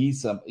 but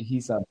he's a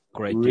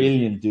great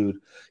brilliant dude.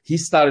 He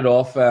started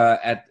off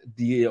at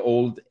the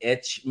old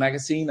Edge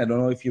magazine. I don't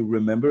know if you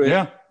remember it.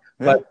 Yeah.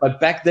 But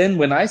back then,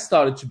 when I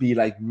started to be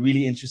like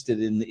really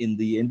interested in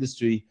the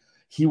industry,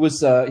 he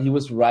was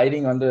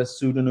writing under a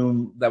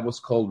pseudonym that was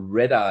called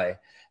Red Eye,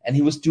 and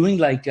he was doing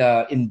like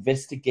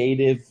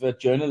investigative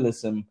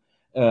journalism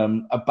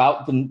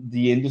about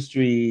the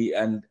industry,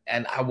 and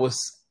I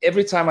was,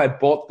 every time I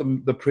bought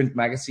the print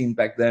magazine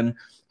back then,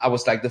 I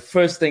was like, the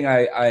first thing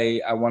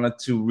I wanted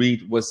to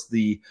read was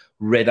the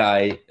Red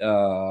Eye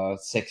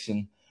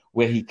section,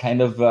 where he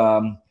kind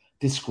of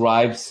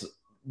describes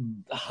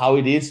how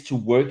it is to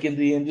work in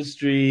the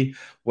industry,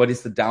 what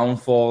is the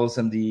downfalls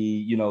and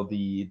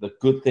the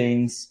good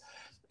things,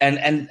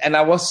 and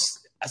I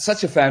was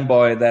such a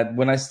fanboy that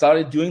when I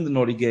started doing the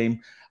Nordic game,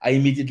 I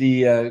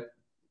immediately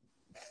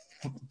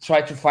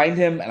tried to find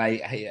him, and I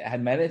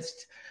had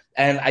managed,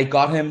 and I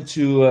got him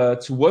to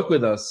work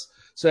with us.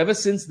 So ever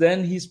since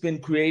then, he's been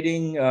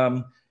creating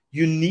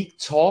unique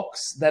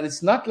talks that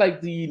it's not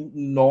like the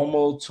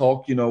normal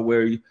talk,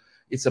 where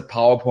it's a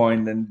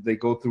PowerPoint and they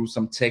go through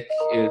some tech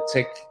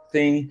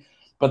thing,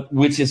 but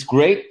which is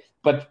great.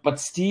 But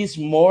Steve's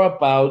more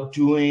about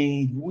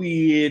doing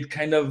weird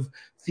kind of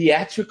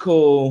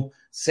theatrical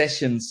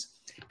sessions.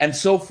 And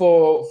so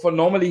for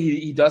normally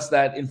he does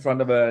that in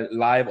front of a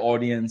live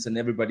audience and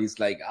everybody's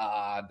like,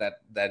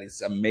 that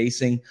is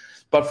amazing.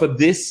 But for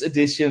this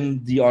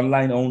edition, the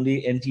online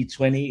only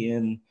NT20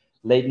 in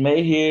late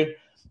May here,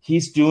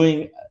 he's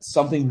doing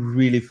something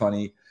really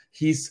funny.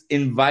 He's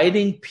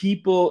inviting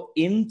people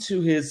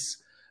into his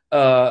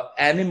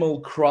Animal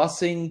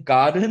Crossing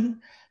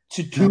garden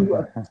to do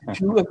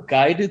a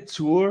guided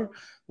tour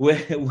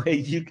where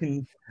you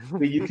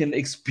can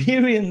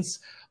experience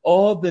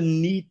all the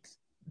neat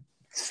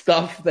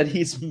stuff that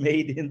he's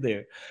made in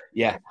there.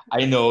 Yeah,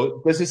 I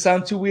know. Does it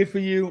sound too weird for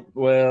you?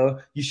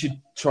 Well, you should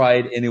try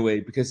it anyway,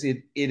 because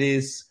it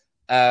is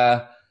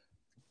a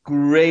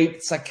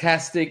great,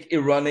 sarcastic,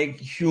 ironic,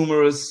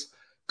 humorous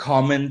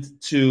comment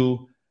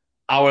to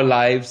our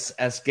lives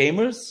as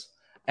gamers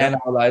and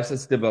our lives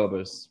as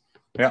developers.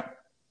 Yeah,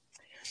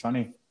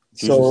 funny.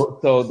 So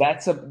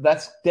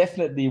that's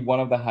definitely one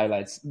of the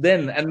highlights.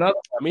 Then another.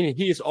 I mean,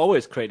 he is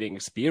always creating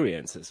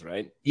experiences,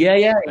 right?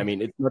 Yeah. I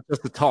mean, it's not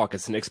just a talk;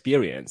 it's an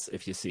experience.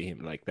 If you see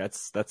him, like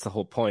that's the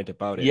whole point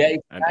about it. Yeah,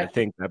 exactly. And I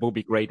think that will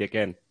be great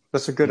again.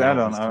 That's a good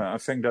add-on. I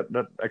think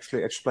that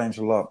actually explains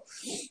a lot.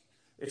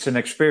 It's an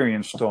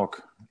experience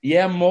talk.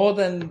 Yeah, more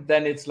than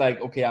it's like,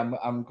 okay,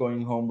 I'm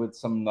going home with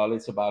some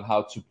knowledge about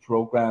how to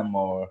program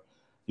or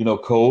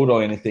code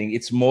or anything.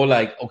 It's more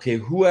like, okay,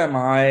 who am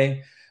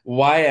I?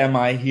 Why am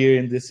I here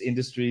in this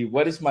industry?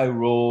 What is my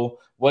role?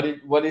 What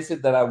is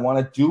it that I want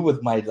to do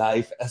with my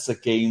life as a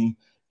game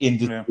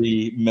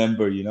industry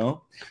member? You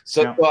know,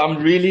 so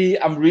I'm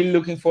really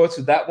looking forward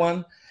to that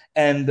one.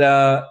 And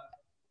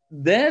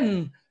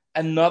then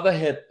another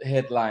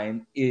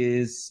headline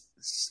is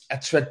a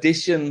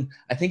tradition.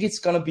 I think it's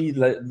gonna be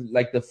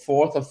like the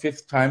fourth or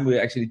fifth time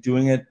we're actually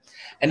doing it,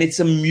 and it's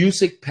a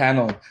music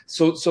panel.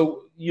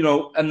 So you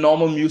know, a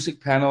normal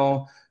music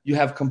panel, you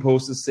have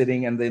composers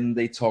sitting and then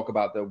they talk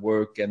about their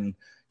work and,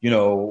 you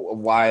know,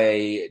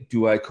 why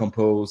do I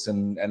compose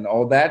and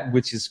all that,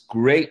 which is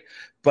great.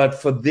 But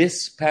for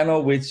this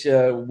panel, which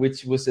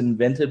was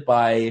invented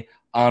by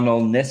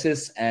Arnold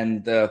Nessis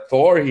and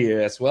Thor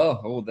here as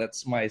well. Oh,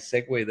 that's my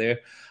segue there.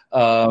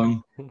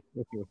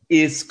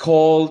 Is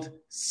called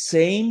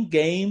Same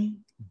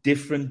Game,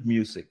 Different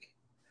Music.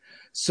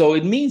 So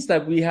it means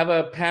that we have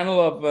a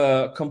panel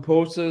of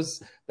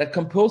composers that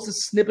compose a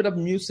snippet of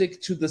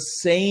music to the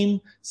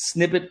same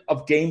snippet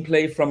of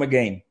gameplay from a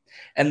game.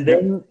 And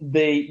then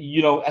they,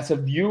 you know, as a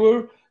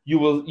viewer, you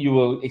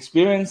will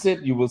experience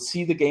it, you will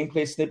see the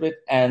gameplay snippet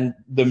and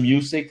the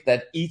music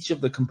that each of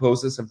the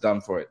composers have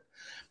done for it.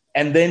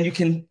 And then you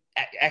can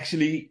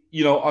actually,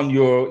 you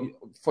know,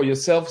 for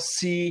yourself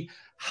see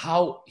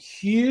how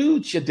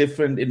huge a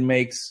difference it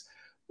makes,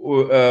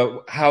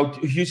 how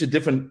huge a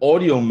different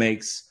audio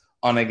makes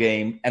on a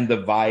game and the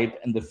vibe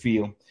and the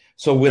feel.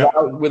 So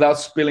without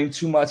spilling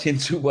too much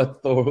into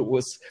what Thor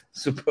was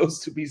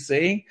supposed to be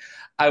saying,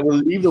 I will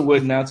leave the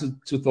word now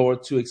to Thor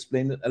to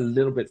explain it a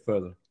little bit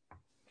further.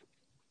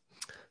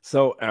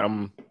 So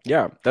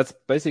that's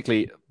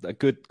basically a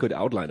good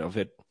outline of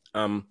it.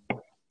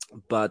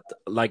 But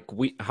like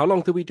how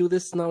long do we do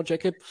this now,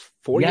 Jacob?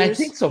 4 years? I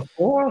think so.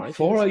 Four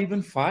or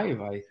even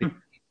 5, I think.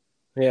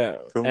 Yeah,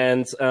 cool.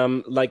 And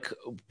like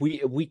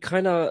we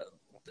kind of,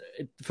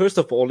 first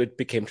of all, it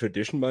became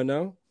tradition by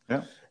now.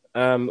 Yeah.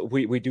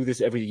 We do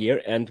this every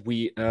year, and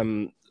we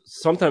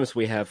sometimes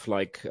we have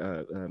like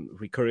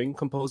recurring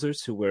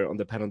composers who were on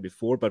the panel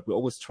before, but we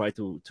always try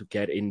to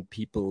get in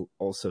people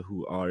also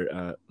who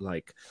are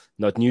like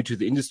not new to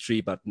the industry,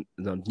 but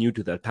not new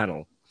to that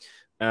panel.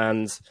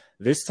 And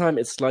this time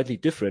it's slightly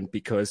different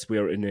because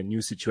we're in a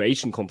new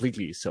situation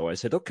completely. So I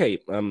said, okay,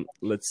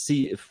 let's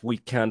see if we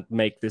can't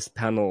make this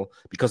panel,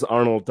 because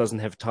Arnold doesn't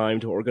have time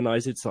to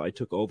organize it. So I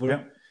took over.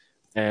 Yeah.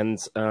 And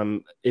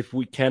if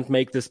we can't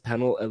make this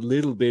panel a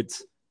little bit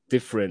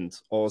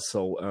different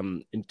also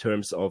in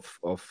terms of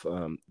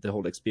the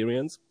whole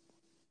experience.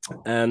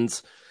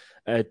 And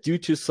due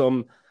to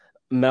some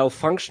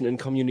malfunction in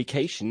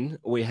communication,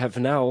 we have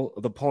now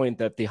the point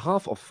that the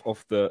half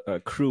of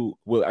the crew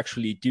will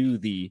actually do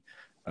the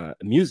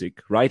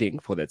music writing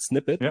for that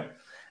snippet,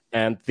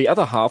 and the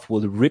other half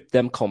will rip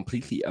them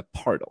completely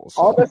apart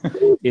also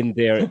in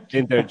their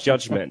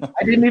judgment.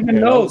 I didn't even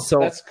know. So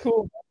that's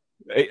cool.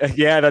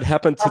 Yeah, that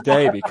happened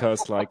today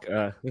because like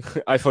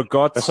I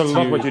forgot. That's a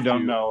lot what you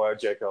don't know,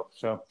 Jacob.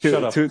 So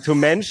to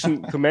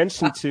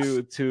mention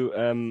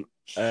to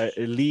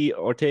Lee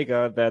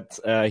Ortega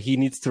that he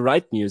needs to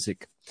write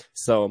music.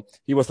 So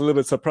he was a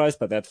little bit surprised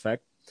by that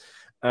fact.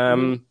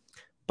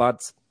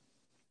 But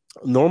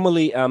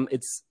normally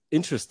it's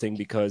interesting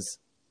because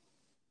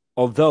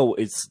although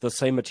it's the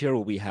same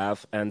material we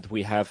have, and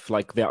we have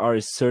like, there are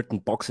certain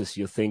boxes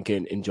you think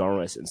in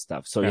genres and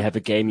stuff. So you have a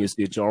game, you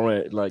see a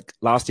genre, like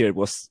last year it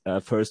was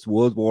First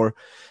World War.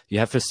 You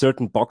have a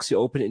certain box you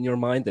open in your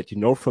mind that you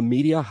know from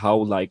media how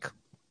like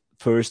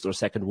First or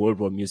Second World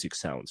War music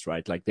sounds,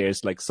 right? Like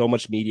there's like so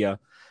much media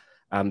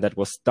that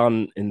was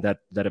done in that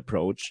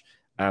approach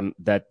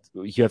that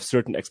you have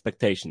certain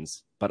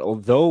expectations. But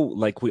although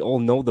like we all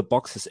know the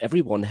boxes,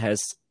 everyone has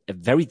a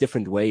very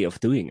different way of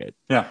doing it.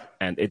 Yeah.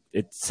 And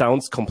it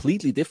sounds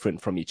completely different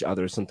from each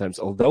other sometimes,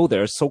 although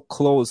they're so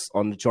close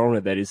on the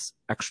genre that is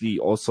actually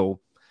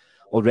also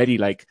already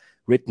like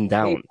written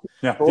down.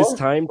 Yeah. This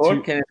time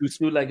can I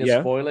do like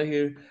a spoiler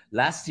here?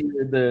 Last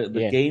year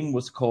the game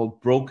was called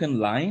Broken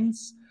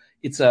Lines.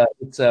 It's a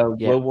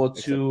World War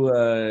II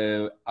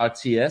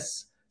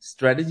RTS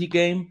strategy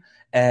game,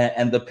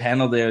 and the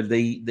panel there,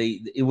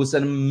 it was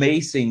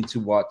amazing to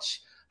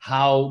watch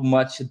how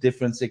much a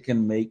difference it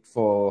can make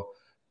for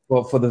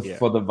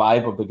the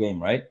vibe of the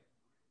game, right?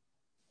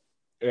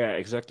 Yeah,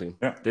 exactly.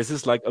 Yeah. This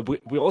is like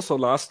we also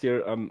last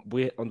year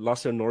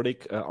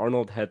Nordic,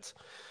 Arnold had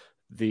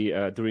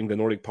the during the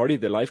Nordic party,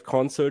 the live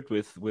concert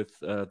with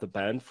the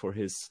band for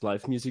his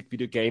live music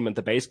video game, and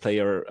the bass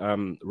player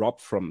Rob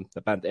from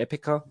the band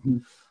Epica.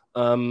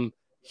 Mm-hmm.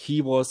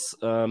 He was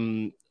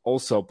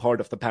also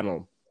part of the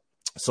panel,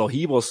 so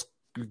he was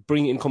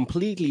bringing a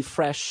completely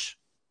fresh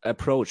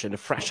approach and a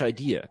fresh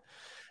idea,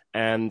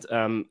 and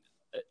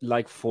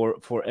like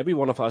for every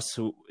one of us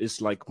who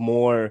is like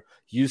more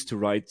used to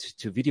write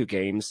to video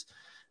games,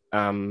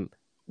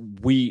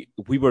 we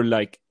were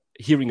like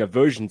hearing a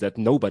version that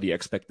nobody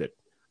expected.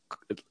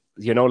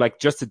 You know, like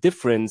just a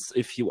difference.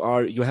 If you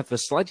have a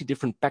slightly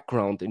different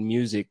background in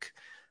music,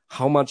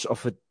 how much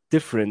of a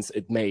difference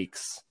it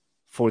makes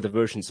for the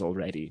versions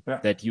already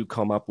that you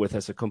come up with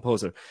as a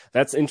composer.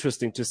 That's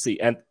interesting to see.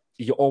 And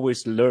you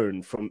always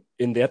learn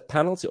in their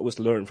panels, you always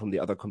learn from the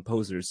other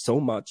composers so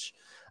much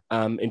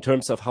in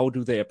terms of how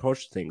do they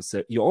approach things.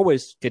 You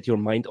always get your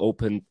mind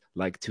open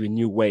like to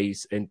new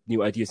ways and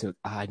new ideas.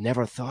 I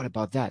never thought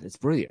about that. It's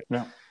brilliant.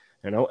 Yeah.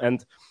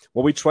 And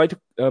what we try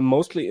to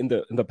mostly in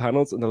the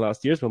panels in the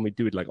last years when we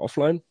do it like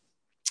offline,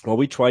 well,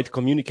 we try to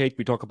communicate,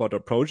 we talk about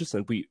approaches,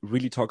 and we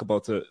really talk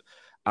about the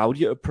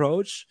audio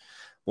approach.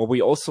 What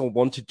we also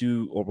want to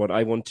do, or what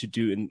I want to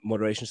do in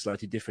moderation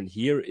slightly different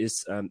here,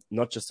 is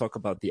not just talk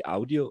about the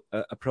audio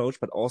approach,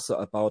 but also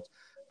about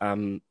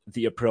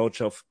the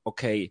approach of,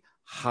 okay,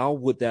 how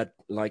would that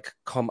like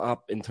come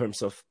up in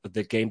terms of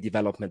the game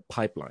development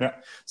pipeline? Yeah.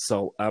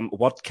 So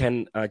what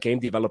can game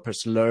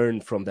developers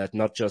learn from that,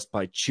 not just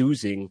by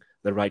choosing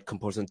the right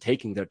composer and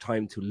taking their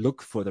time to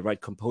look for the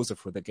right composer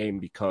for the game,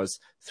 because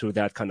through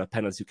that kind of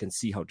panels, you can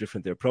see how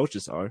different their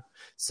approaches are.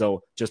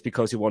 So just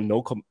because you want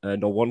no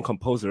one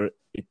composer,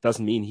 it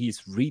doesn't mean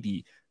he's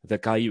really the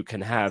guy you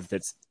can have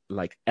that's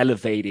like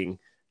elevating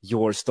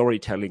your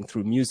storytelling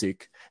through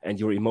music and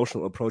your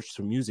emotional approach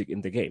to music in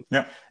the game.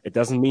 Yeah. It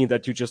doesn't mean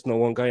that you just know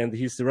one guy and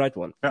he's the right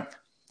one. Yeah.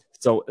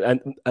 So, and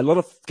a lot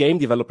of game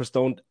developers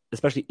don't,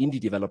 especially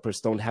indie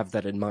developers, don't have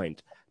that in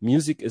mind.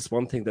 Music is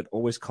one thing that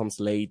always comes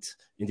late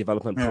in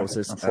development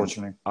process.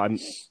 Unfortunately. I'm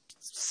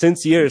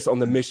since years on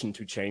the mission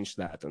to change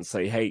that and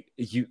say, hey,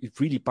 you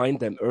really bind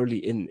them early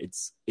in.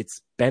 It's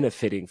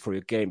benefiting for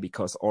your game,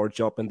 because our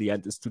job in the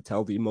end is to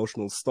tell the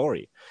emotional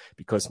story,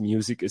 because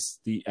music is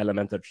the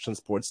element that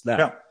transports that.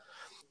 Yeah.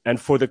 And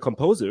for the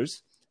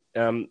composers,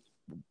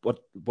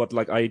 what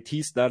like I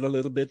teased that a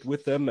little bit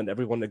with them, and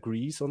everyone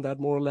agrees on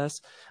that more or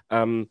less.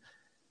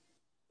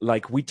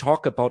 Like we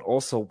talk about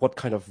also what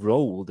kind of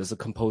role does a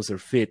composer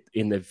fit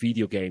in a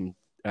video game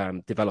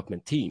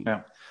development team.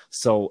 Yeah.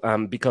 So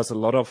because a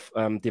lot of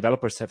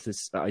developers have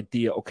this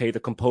idea, okay, the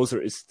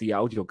composer is the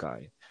audio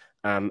guy,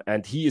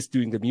 and he is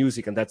doing the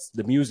music, and that's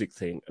the music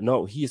thing.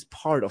 No, he is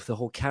part of the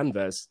whole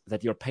canvas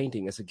that you're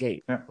painting as a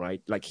game,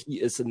 right? Like he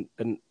is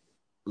an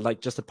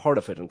like just a part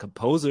of it. And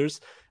composers,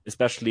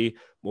 especially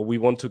what we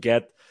want to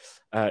get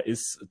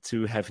is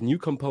to have new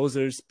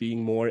composers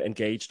being more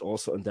engaged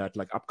also in that,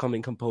 like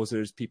upcoming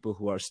composers, people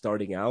who are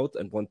starting out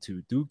and want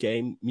to do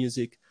game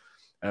music.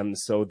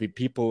 So the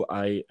people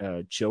I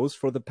chose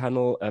for the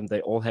panel,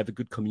 they all have a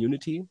good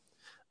community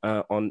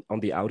on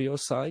the audio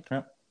side.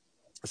 Yeah.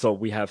 So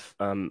we have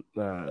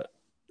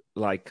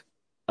like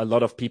a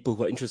lot of people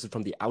who are interested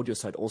from the audio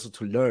side also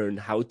to learn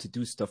how to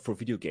do stuff for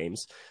video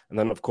games. And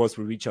then, of course,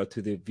 we reach out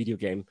to the video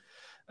game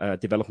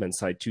development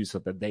side too, so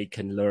that they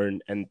can learn.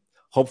 And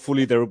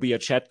hopefully there will be a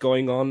chat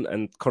going on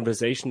and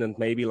conversation, and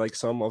maybe like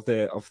some of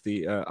the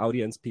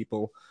audience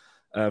people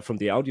from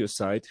the audio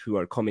side who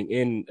are coming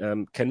in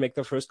can make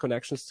their first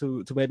connections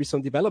to maybe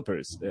some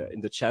developers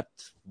in the chat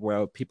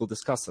while people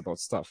discuss about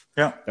stuff.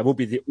 Yeah. That would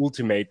be the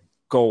ultimate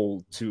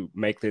goal, to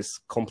make this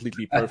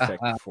completely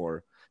perfect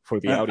for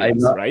the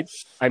audience, right?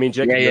 I mean,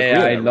 Jacob,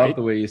 I love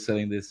the way you're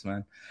selling this,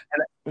 man.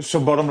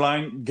 So bottom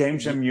line,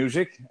 games and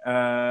music,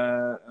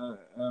 how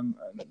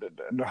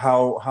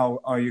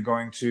are you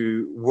going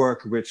to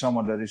work with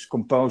someone that is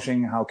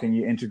composing? How can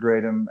you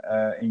integrate them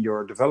in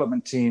your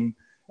development team?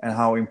 And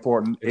how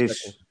important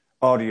is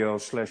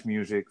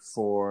audio/music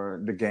for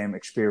the game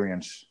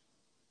experience?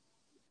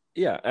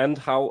 Yeah, and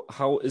how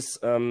is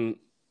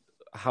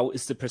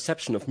the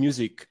perception of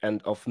music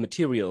and of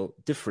material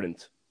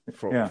different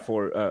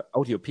for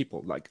audio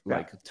people? Like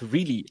to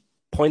really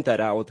point that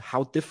out,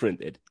 how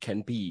different it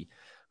can be,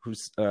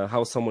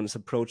 how someone is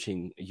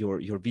approaching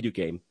your video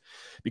game.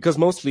 Because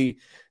mostly,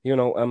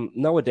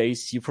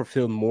 nowadays you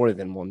fulfill more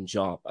than one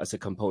job as a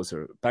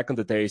composer. Back in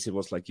the days, it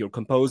was like you're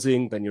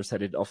composing, then you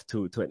set it off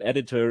to an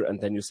editor, and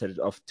then you set it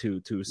off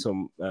to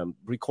some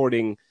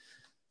recording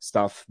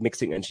stuff,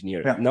 mixing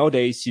engineer. Yeah.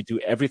 Nowadays, you do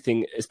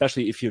everything,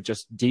 especially if you're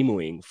just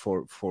demoing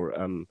for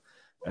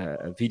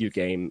a video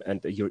game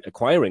and you're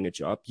acquiring a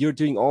job, you're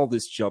doing all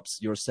these jobs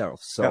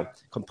yourself. So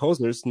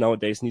composers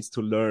nowadays needs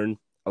to learn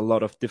a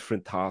lot of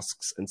different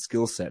tasks and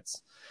skill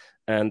sets.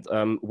 And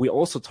we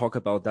also talk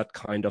about that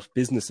kind of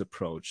business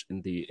approach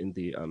in the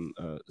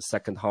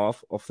second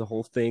half of the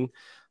whole thing,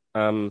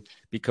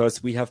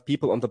 because we have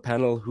people on the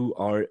panel who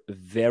are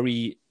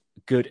very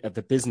good at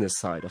the business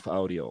side of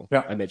audio.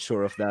 Yeah. I made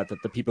sure of that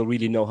the people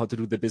really know how to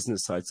do the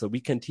business side. So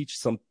we can teach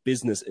some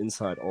business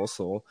insight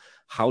also,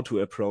 how to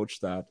approach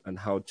that and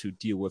how to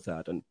deal with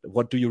that. And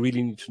what do you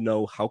really need to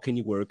know? How can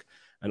you work?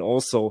 And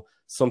also,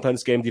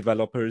 sometimes game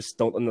developers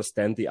don't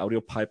understand the audio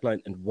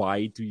pipeline, and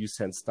why do you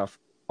send stuff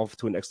off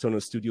to an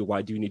external studio?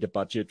 Why do you need a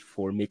budget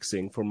for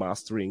mixing, for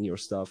mastering your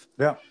stuff?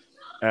 Yeah.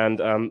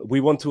 And we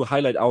want to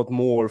highlight out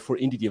more for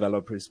indie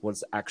developers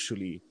what's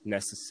actually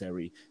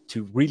necessary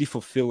to really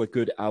fulfill a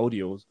good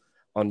audio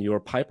on your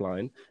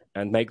pipeline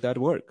and make that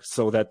work,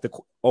 so that the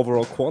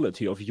overall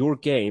quality of your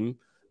game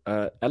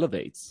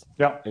elevates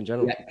in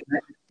general.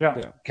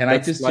 Can I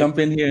just jump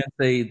in here and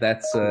say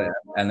that's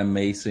an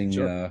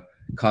amazing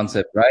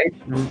concept, right,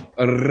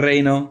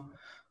 Reino?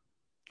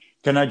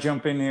 Can I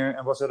jump in here?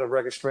 And was that a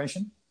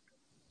registration?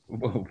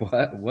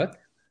 What?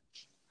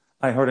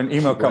 I heard an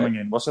email coming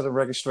in. Was that a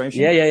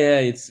registration? Yeah.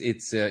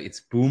 It's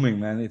booming,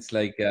 man. It's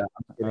like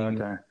I'm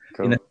getting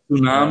in a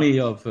tsunami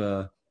of.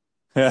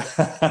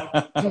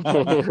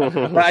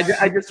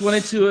 I just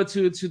wanted to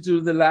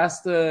do the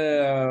last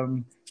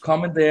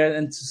comment there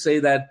and to say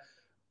that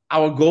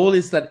our goal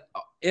is that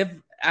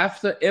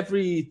after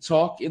every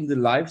talk in the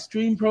live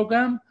stream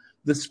program,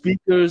 the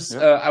speakers,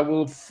 I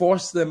will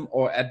force them,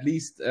 or at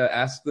least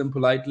ask them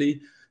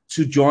politely,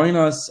 to join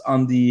us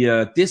on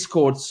the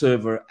Discord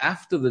server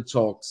after the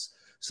talks,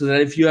 so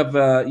that if you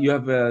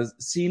have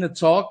seen a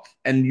talk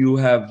and you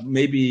have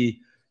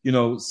maybe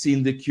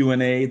seen the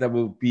Q&A, that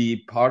will be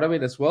part of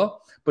it as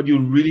well, but you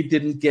really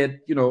didn't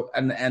get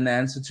an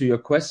answer to your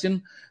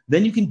question,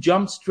 then you can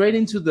jump straight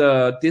into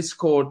the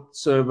Discord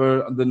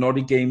server, the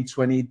Nordic Game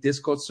 20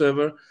 Discord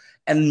server,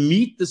 and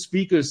meet the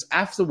speakers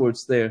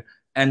afterwards there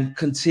and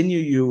continue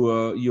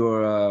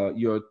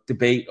your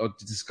debate or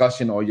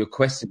discussion or your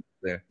question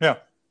there. Yeah.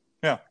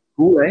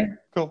 Cool, eh?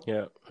 Cool.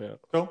 Yeah.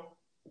 Cool.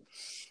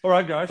 All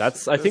right, guys.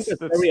 I think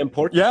that's very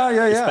important. Yeah.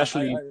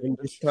 Especially in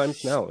these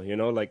times now,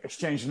 like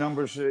exchange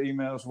numbers,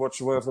 emails,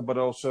 whatsoever, but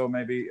also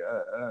maybe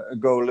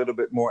go a little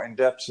bit more in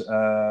depth.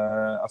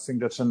 I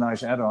think that's a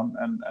nice add-on.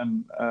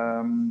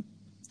 And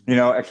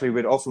actually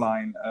with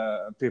offline,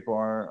 people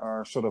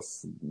are sort of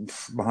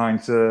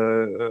behind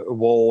a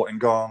wall and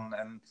gone.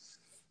 And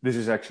this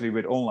is actually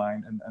with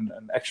online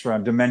an extra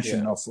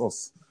dimension of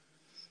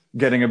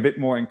getting a bit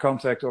more in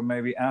contact, or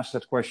maybe ask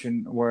that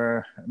question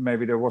where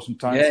maybe there wasn't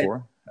time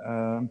for.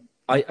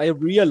 I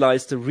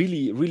realized a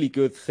really, really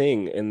good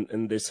thing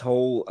in this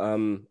whole.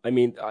 I'm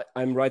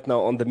right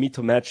now on the Meet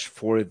to Match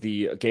for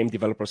the Game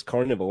Developers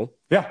Carnival.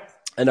 Yeah.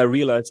 And I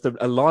realized that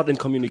a lot in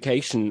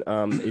communication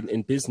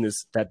in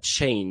business that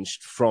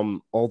changed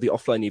from all the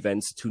offline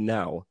events to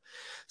now.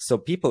 So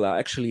people are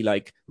actually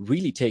like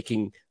really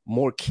taking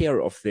more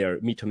care of their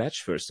Meet to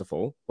Match, first of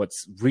all.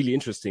 What's really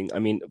interesting,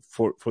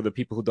 for the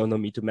people who don't know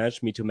Meet to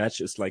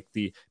Match is like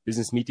the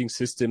business meeting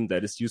system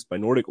that is used by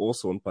Nordic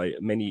also, and by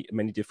many,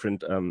 many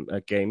different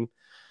game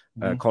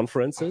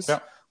conferences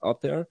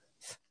out there.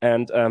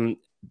 And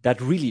that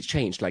really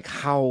changed, like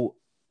how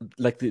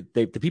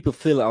the people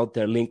fill out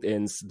their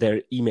LinkedIns,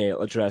 their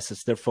email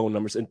addresses, their phone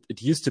numbers, and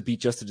it used to be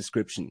just a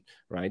description,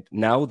 right?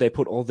 Now they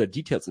put all their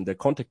details and their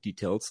contact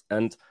details,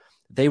 and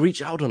they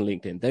reach out on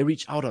LinkedIn, they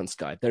reach out on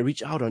Skype, they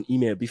reach out on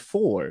email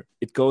before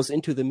it goes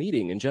into the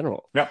meeting in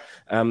general. Yeah.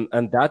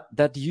 And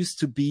that used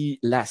to be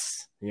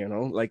less,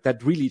 like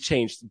that really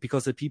changed,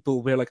 because the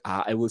people were like,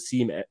 I will see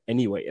him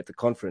anyway at the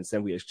conference,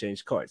 then we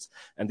exchange cards.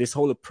 And this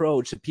whole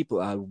approach, that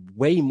people are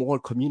way more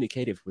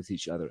communicative with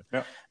each other.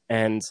 Yeah.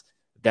 And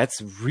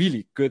that's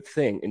really good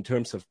thing in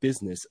terms of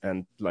business.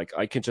 And like,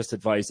 I can just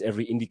advise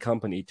every indie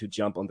company to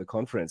jump on the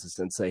conferences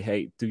and say,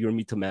 hey, do your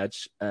Meet to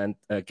Match and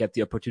get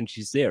the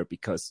opportunities there,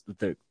 because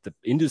the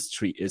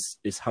industry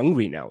is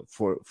hungry now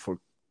for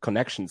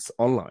connections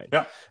online.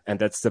 Yeah. And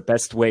that's the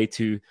best way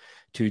to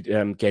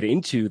get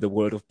into the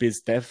world of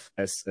biz dev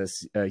as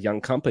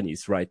young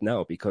companies right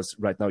now, because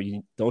right now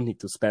you don't need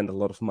to spend a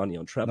lot of money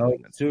on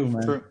traveling. No, true,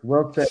 man. True.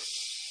 Well said.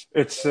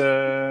 It's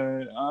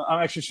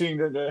I'm actually seeing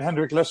that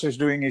Hendrik Lesser is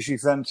doing his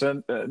event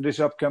this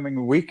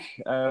upcoming week,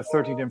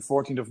 13th and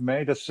 14th of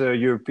May. That's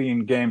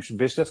European Games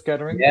BizDev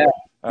Gathering. Yeah.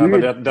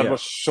 But that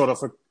was sort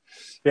of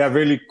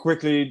really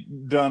quickly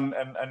done,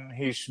 and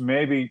he's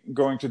maybe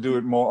going to do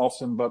it more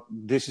often, but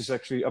this is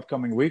actually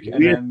upcoming week.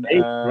 Weird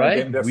dates,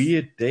 right?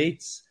 Weird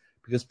dates,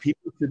 because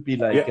people should be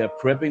like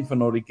prepping for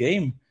Nordic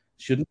Game,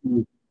 shouldn't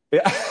we?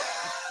 Yeah.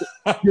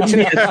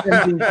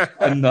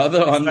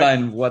 Another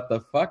online, what the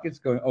fuck is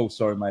going? Oh,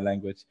 sorry, my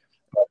language.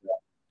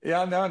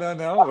 Yeah,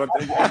 no.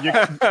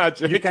 But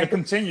you can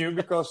continue,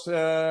 because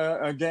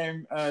a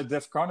game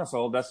Dev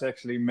Carnival, that's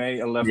actually May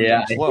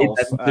 11th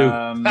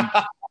and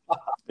 12th.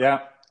 Yeah.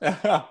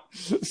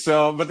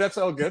 So, but that's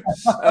all good.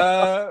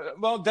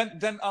 Well,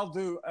 then I'll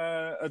do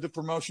the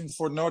promotion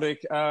for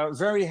Nordic.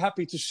 Very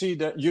happy to see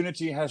that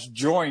Unity has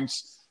joined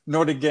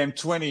Nordic Game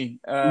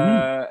 20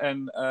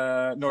 and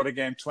Nordic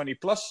Game 20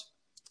 Plus.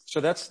 So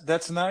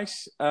that's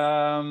nice.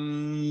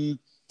 And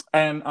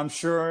I'm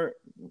sure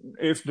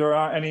if there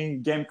are any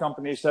game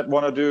companies that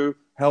want to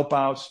help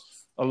out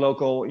a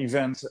local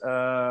event,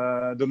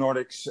 the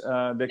Nordics,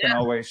 they can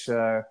always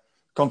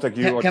contact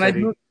you. Can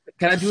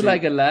I do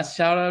like a last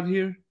shout out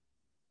here?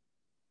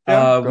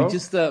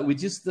 We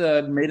just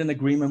made an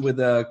agreement with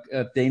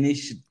a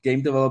Danish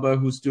game developer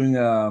who's doing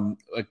a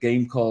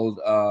game called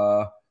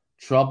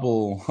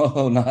Trouble.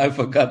 Oh, no, I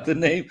forgot the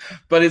name,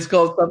 but it's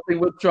called something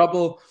with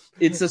Trouble.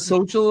 It's a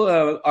social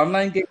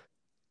online game.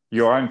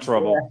 You are in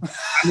trouble.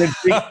 I'm in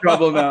big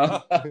trouble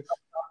now.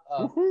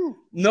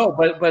 No,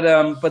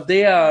 but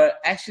they are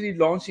actually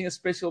launching a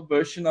special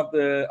version of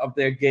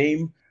their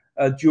game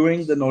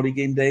during the Nordic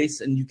Game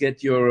Days, and you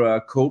get your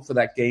code for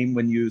that game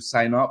when you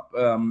sign up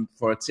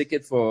for a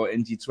ticket for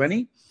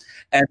NG20,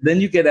 and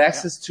then you get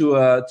access to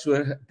a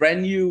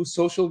brand new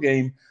social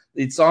game.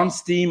 It's on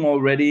Steam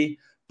already,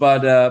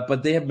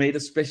 but they have made a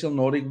special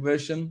Nordic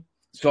version.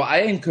 So I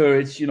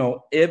encourage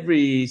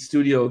every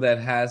studio that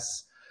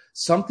has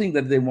something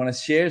that they want to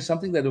share,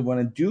 something that they want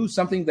to do,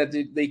 something that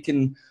that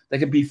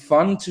can be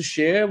fun to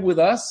share with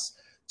us,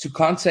 to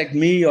contact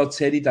me or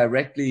Teddy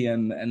directly,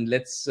 and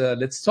let's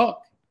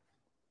talk.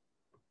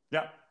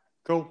 Yeah,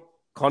 cool.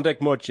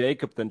 Contact more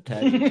Jacob than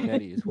Teddy.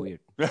 Teddy is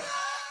weird.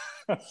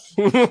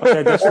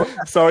 Okay,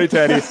 sorry,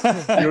 Teddy.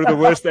 You're the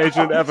worst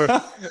agent ever.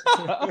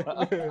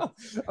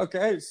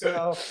 Okay,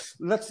 so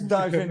let's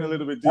dive in a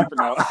little bit deeper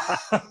now.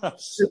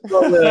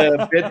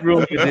 The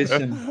bedroom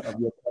edition of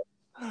your.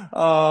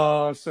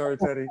 Oh, sorry,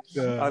 Teddy.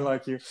 I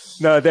like you.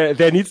 No,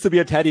 there needs to be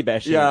a Teddy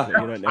bashing, Yeah.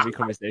 in every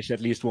conversation, at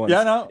least once.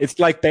 Yeah, no. It's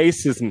like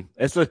bassism.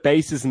 It's like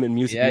bassism in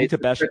music. Yeah, you need to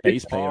bash a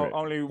bass player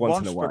only once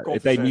in a per while. If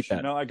conversation. they need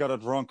that. No, I got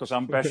it wrong because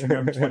I'm bashing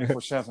them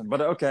 24/7.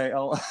 But okay,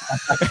 I'll.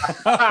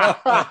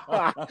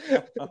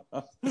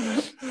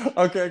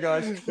 Okay,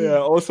 guys.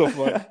 Yeah, also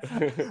fun.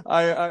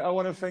 I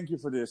want to thank you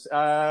for this.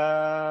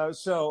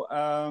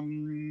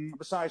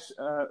 Besides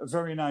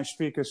very nice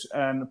speakers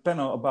and a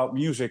panel about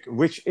music,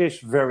 which is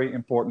very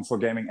important for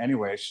gaming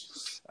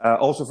anyways,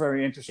 also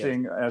very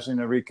interesting, as in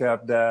a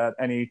recap, that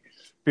any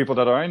people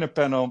that are in a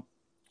panel,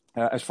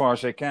 as far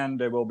as they can,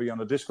 they will be on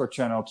the Discord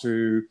channel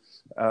to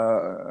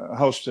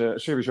host a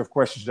series of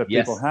questions that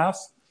people have.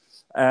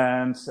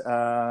 And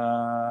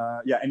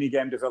any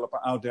game developer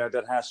out there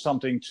that has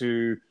something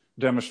to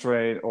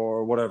demonstrate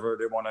or whatever,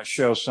 they want to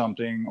show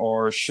something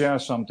or share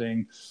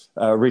something,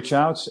 reach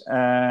out.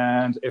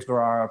 And if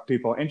there are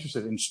people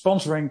interested in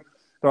sponsoring,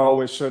 there are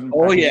always certain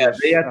packages,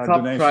 they are top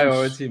donations.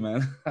 priority,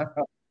 man.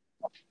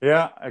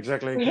 Yeah,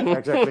 exactly. And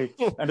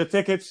the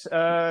tickets,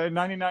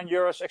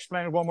 €99.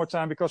 Explain it one more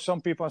time, because some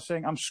people are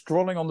saying, I'm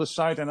scrolling on the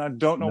site and I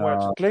don't know where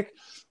to click.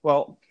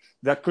 Well,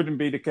 that couldn't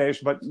be the case,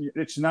 but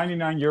it's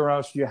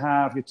 €99. You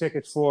have your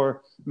ticket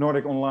for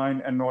Nordic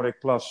Online and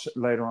Nordic Plus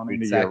later on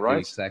in the year, right?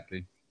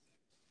 Exactly.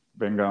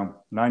 Bingo.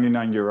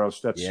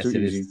 €99. That's too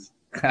easy.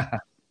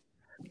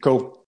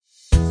 Cool.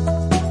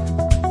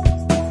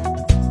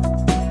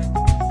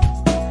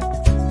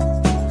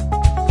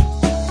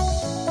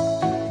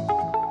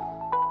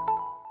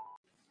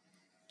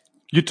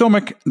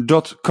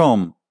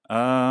 Utomik.com.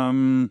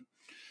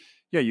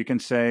 You can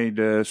say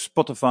the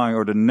Spotify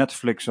or the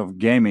Netflix of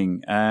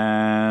gaming.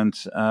 And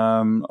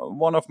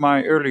one of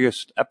my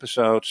earliest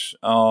episodes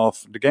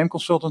of The Game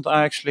Consultant,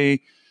 I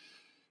actually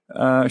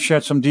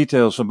shared some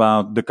details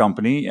about the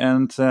company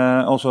and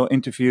also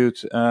interviewed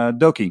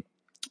Doki.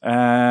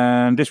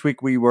 And this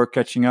week we were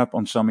catching up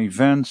on some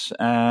events,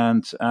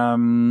 and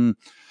then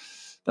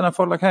I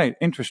thought, like, hey,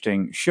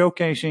 interesting,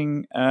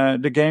 showcasing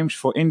the games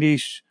for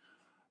indies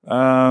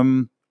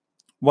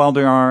while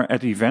they are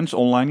at events,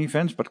 online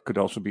events, but could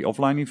also be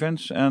offline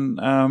events. And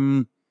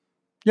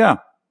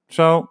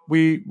so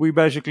we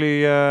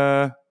basically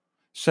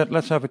said,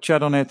 let's have a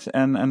chat on it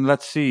and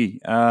let's see.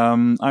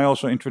 I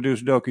also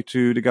introduced Doki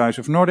to the guys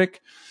of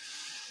Nordic.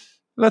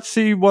 Let's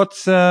see what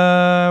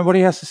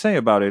he has to say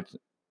about it.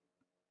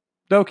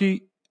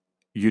 Doki,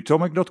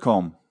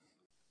 Utomik.com.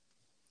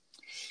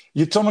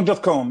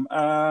 Utomik.com.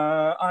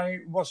 I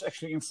was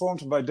actually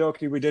informed by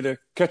Doki. We did a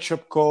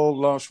catch-up call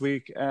last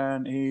week,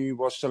 and he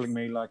was telling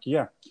me, like,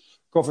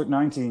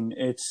 COVID-19,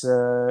 it's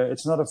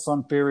not a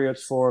fun period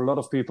for a lot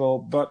of people,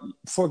 but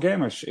for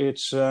gamers,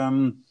 it's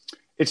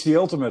the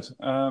ultimate.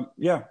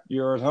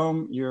 You're at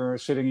home, you're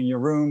sitting in your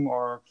room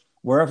or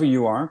wherever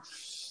you are.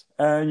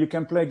 You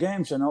can play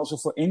games, and also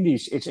for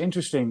indies, it's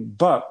interesting.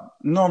 But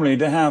normally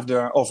they have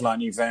their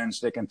offline events.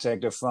 They can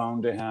take their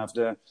phone. They have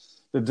the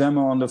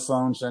demo on the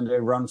phones, and they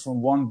run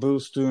from one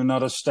booth to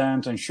another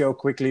stand and show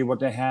quickly what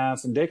they have.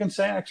 And they can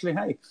say, actually,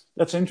 hey,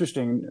 that's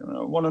interesting.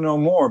 I want to know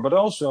more. But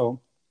also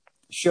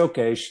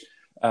showcase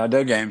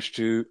their games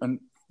to a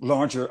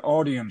larger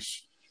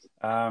audience.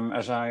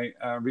 As I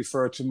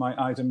refer to my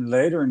item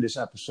later in this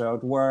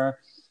episode, where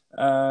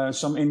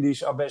some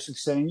indies are basically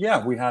saying,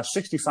 we have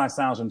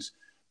 65,000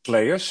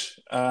 players,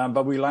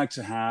 but we like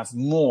to have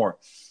more.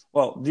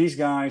 Well, these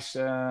guys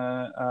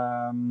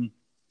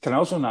can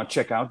also now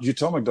check out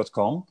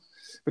Utomik.com,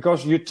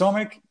 because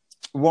Utomik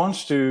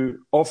wants to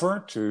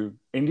offer to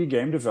indie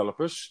game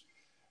developers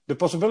the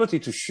possibility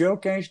to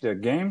showcase their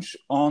games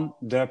on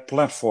their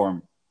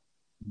platform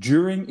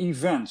during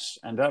events.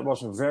 And that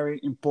was a very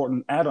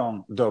important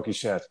add-on, Doki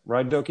said.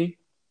 Right, Doki?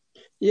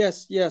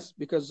 Yes,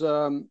 because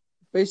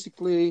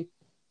basically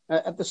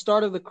at the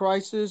start of the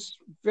crisis,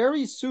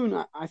 very soon,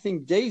 I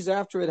think days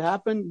after it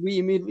happened, we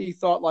immediately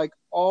thought, like,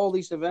 all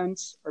these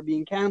events are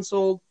being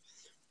canceled,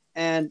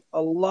 and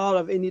a lot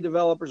of indie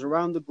developers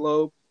around the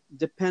globe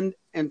depend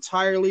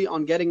entirely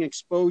on getting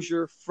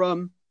exposure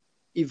from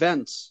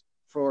events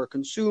for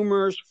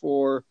consumers,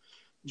 for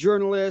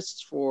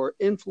journalists, for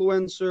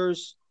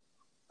influencers,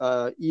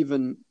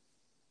 even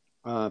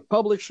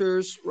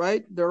publishers,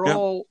 right? They're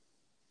all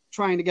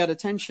trying to get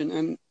attention,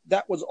 and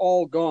that was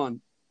all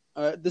gone.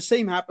 The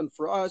same happened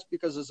for us,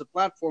 because as a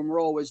platform,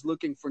 we're always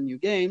looking for new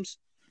games.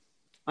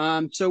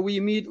 So we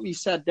immediately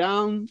sat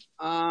down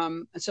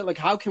and said, like,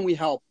 how can we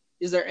help?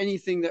 Is there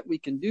anything that we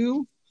can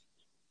do?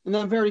 And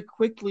then very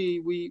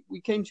quickly, we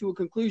came to a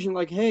conclusion,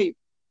 like, hey,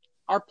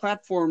 our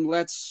platform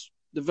lets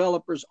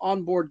developers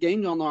onboard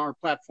games on our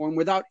platform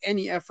without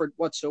any effort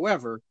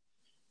whatsoever.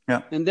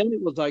 Yeah. And then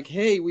it was like,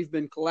 hey, we've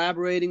been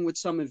collaborating with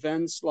some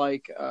events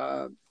like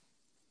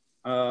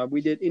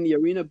we did in the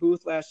Arena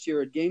booth last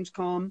year at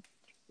Gamescom.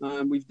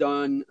 We've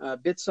done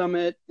Bit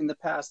Summit in the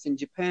past in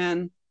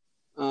Japan.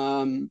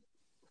 And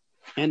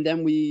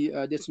then we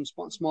did some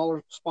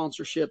smaller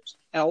sponsorships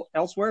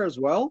elsewhere as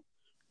well.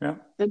 Yeah.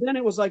 And then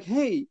it was like,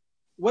 hey,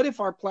 what if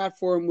our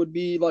platform would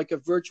be like a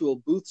virtual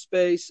booth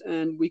space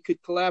and we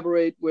could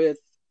collaborate with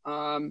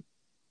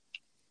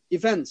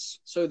events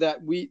so that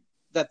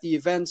the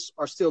events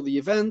are still the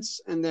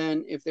events. And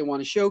then if they want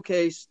to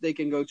showcase, they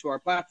can go to our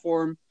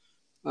platform.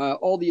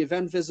 All the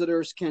event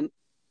visitors can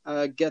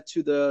get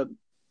to the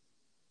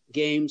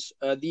games.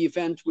 The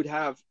event would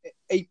have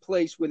a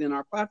place within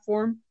our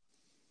platform.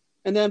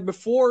 And then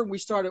before we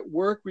started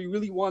work, we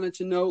really wanted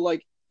to know,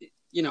 like,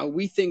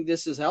 we think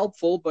this is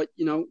helpful, but,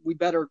 we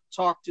better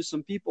talk to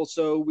some people.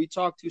 So we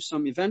talked to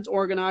some event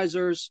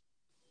organizers.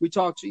 We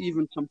talked to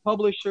even some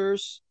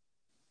publishers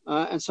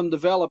and some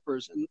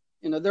developers. And,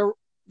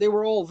 they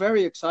were all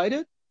very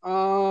excited.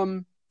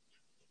 And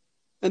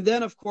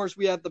then, of course,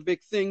 we had the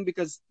big thing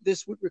because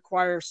this would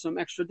require some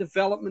extra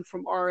development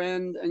from our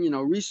end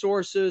and,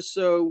 resources.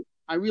 So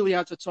I really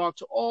had to talk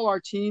to all our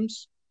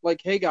teams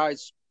like, hey,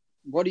 guys,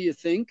 what do you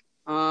think?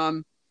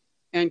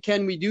 And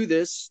can we do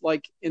this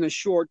like in a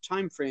short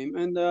time frame?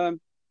 And the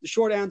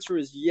short answer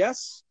is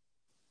yes.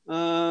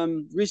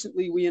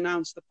 Recently, we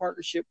announced the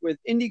partnership with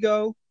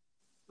Indigo,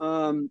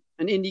 an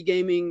indie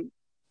gaming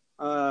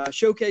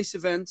showcase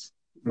event.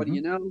 What do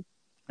you know?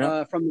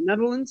 Yeah. From the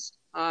Netherlands.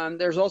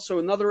 There's also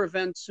another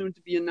event soon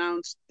to be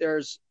announced.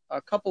 There's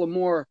a couple of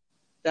more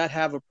that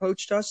have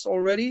approached us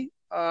already.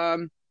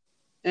 And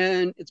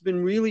it's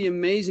been really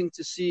amazing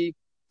to see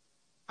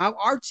how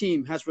our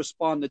team has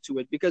responded to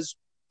it, because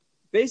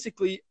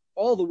basically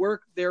all the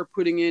work they're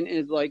putting in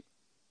is like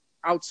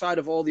outside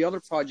of all the other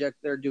projects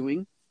they're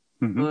doing.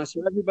 Mm-hmm.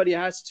 So everybody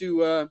has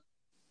to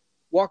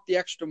walk the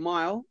extra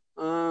mile.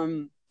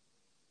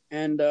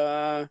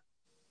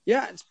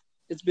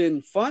 It's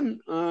been fun.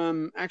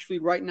 Actually,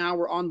 right now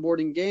we're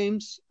onboarding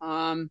games.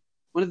 One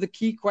of the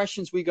key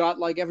questions we got,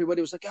 like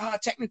everybody was like,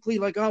 technically,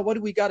 like, what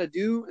do we got to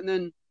do? And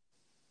then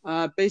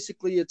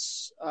basically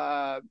it's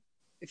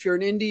if you're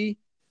an indie,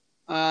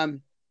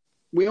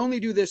 we only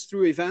do this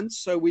through events.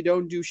 So we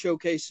don't do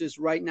showcases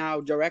right now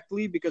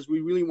directly because we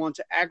really want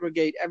to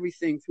aggregate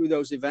everything through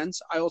those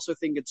events. I also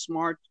think it's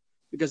smart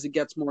because it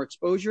gets more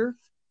exposure.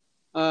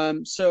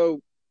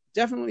 So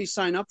definitely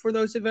sign up for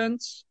those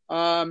events.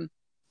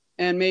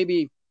 And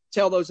maybe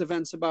tell those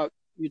events about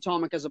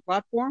Utomik as a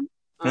platform.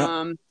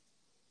 Yeah.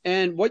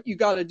 And what you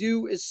got to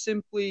do is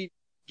simply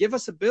give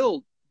us a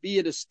build, be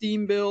it a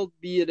Steam build,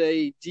 be it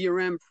a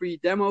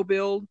DRM-free demo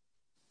build.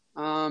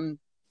 And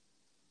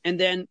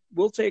then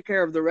we'll take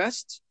care of the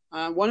rest.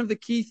 One of the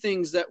key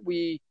things that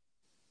we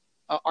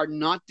are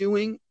not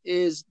doing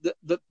is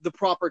the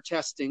proper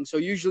testing. So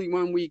usually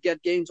when we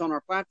get games on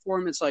our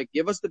platform, it's like,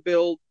 give us the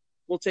build,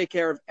 we'll take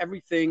care of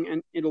everything,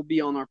 and it'll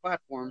be on our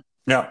platform.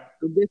 Yeah.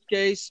 In this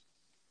case,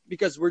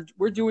 because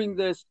we're doing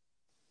this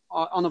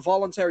on a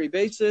voluntary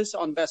basis,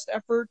 on best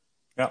effort.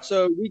 Yeah.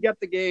 So we get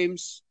the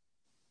games.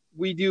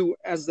 We do,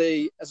 as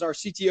our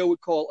CTO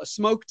would call, a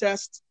smoke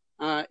test.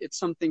 It's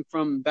something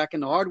from back in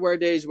the hardware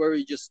days where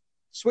we just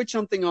switch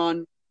something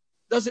on.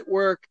 Does it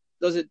work?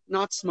 Does it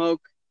not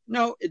smoke?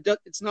 No,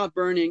 it's not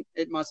burning.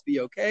 It must be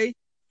okay.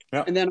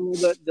 Yeah. And then all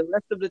the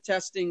rest of the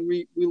testing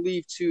we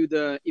leave to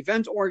the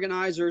event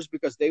organizers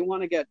because they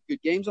want to get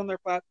good games on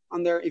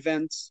their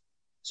events.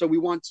 So we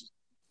want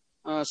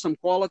some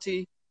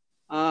quality,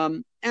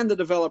 and the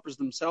developers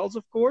themselves,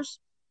 of course.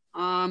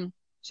 So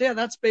yeah,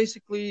 that's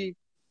basically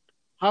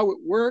how it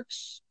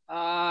works.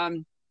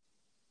 And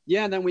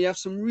then we have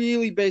some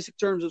really basic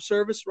terms of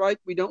service, right?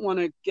 We don't want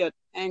to get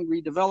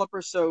angry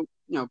developers, so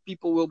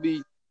people will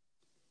be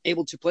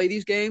able to play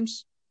these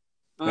games.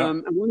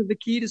 And one of the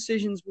key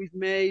decisions we've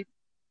made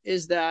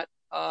is that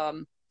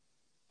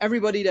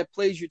everybody that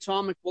plays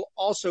Utomik will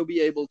also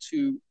be able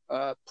to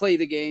play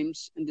the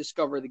games and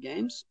discover the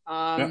games.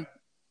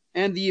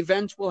 And the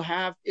event will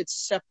have its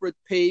separate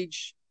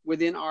page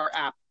within our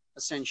app,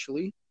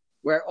 essentially,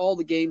 where all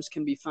the games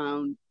can be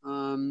found,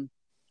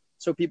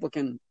 so people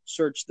can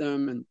search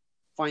them and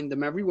find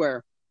them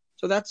everywhere.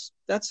 So that's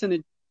in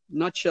a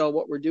nutshell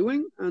what we're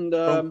doing, and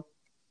Cool.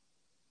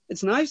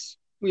 It's nice.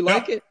 We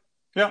like it.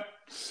 Yeah,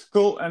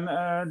 cool.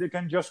 And they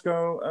can just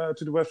go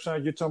to the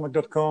website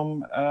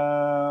utomik.com,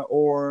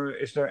 or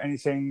is there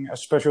anything, a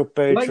special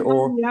page? Right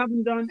now, we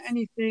haven't done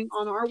anything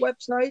on our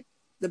website.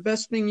 The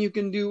best thing you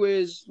can do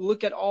is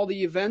look at all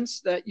the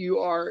events that you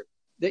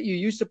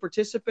used to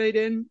participate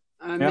in.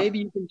 Maybe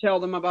you can tell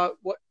them about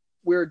what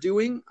we're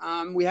doing.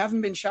 We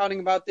haven't been shouting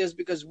about this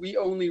because we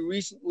only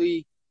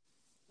recently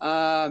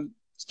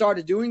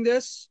started doing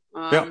this.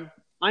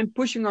 I'm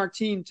pushing our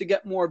team to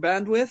get more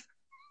bandwidth.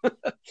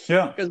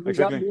 Because we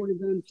got more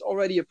events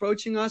already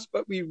approaching us,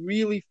 but we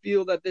really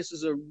feel that this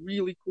is a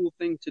really cool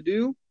thing to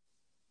do.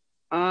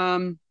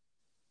 So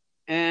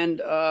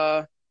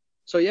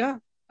yeah,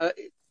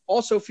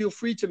 Also, feel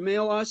free to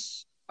mail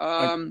us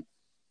so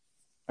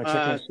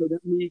that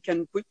we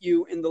can put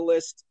you in the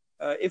list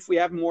if we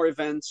have more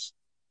events,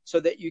 so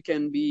that you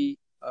can be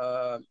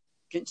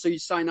so you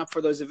sign up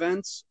for those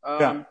events.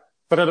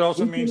 But it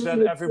also means that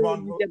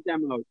everyone we get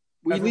demoed.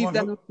 We leave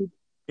them up to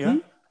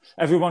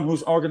everyone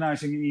who's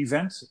organizing an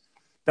event,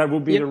 that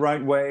would be the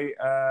right way,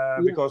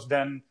 because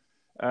then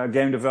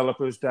game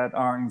developers that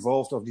are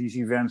involved of these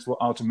events will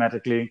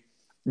automatically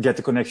get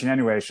the connection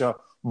anyway. So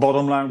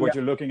bottom line, what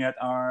you're looking at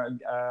are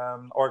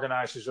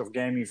organizers of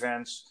game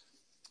events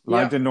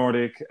like the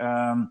Nordic,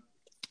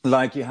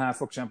 like you have,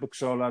 for example,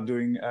 Xola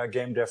doing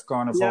Game Dev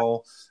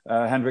Carnival,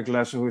 Hendrik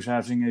Lesser who's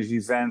having his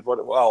event.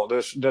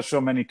 There's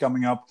so many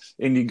coming up.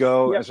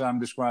 Indigo, as I'm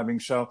describing.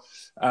 So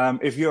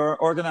if you're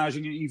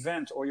organizing an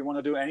event or you want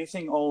to do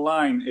anything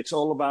online, it's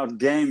all about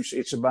games.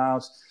 It's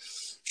about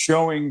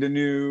showing the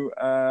new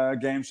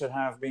games that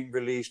have been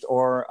released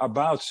or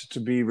about to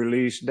be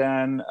released.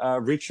 Then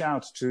reach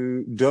out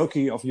to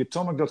Doki of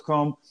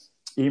Utomik.com.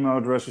 Email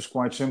address is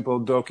quite simple,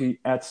 Doki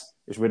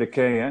is with a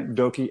K,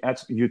 Doki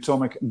at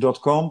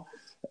Utomik.com.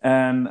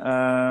 And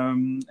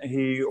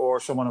he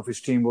or someone of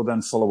his team will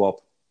then follow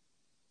up.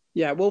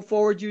 Yeah, we'll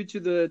forward you to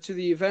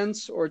the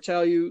events or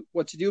tell you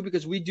what to do,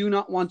 because we do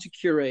not want to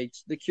curate.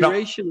 The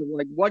curation of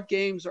like what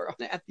games are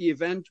at the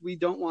event, we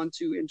don't want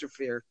to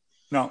interfere.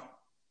 No.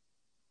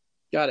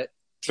 Got it.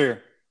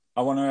 Clear.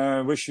 I want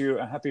to wish you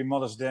a happy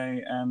Mother's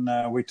Day, and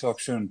we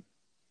talk soon.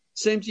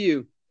 Same to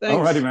you. Thanks.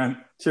 Alrighty,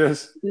 man.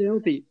 Cheers. Stay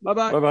healthy.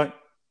 Bye-bye. Bye-bye.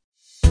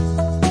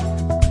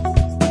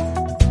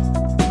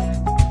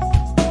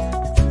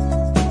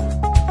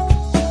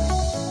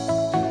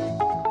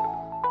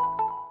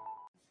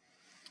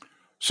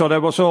 So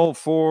that was all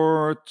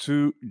for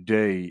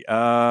today.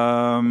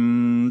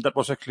 That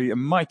was actually a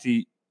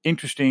mighty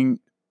interesting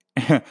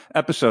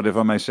episode, if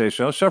I may say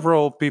so.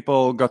 Several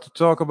people got to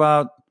talk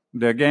about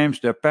their games,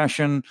 their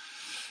passion.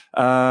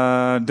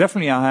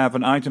 Definitely I have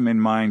an item in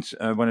mind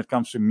when it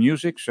comes to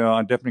music, so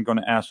I'm definitely going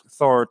to ask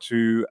Thor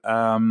to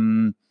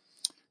come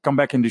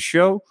back in the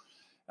show.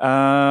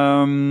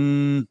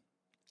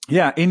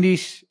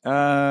 Indies.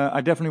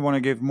 I definitely want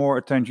to give more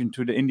attention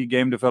to the indie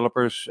game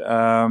developers.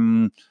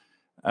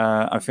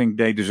 I think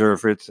they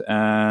deserve it,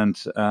 and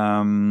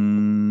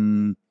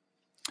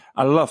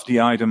I love the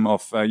item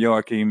of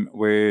Joakim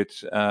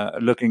with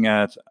looking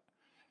at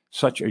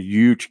such a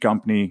huge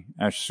company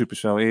as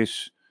Supercell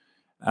is.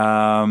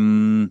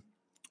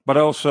 But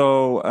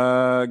also,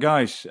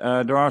 guys,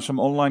 there are some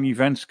online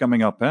events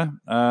coming up.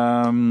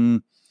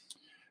 The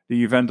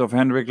event of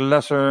Hendrik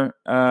Lesser,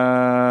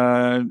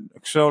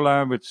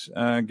 Xola with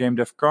Game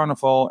Dev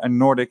Carnival, and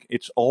Nordic.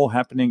 It's all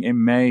happening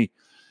in May.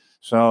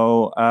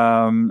 So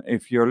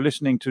if you're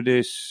listening to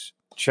this,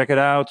 check it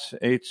out.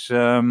 It's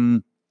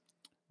the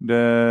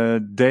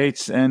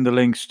dates and the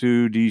links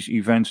to these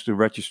events to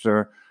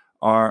register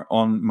are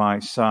on my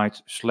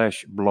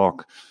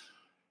site/blog.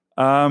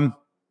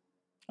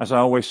 As I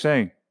always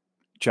say,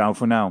 ciao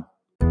for now.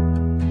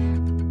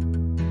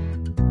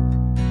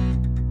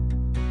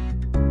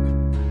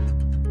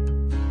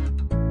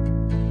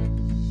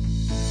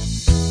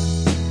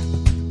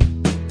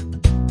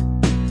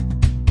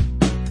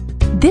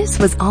 This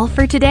was all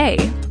for today.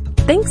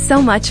 Thanks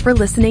so much for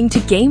listening to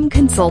Game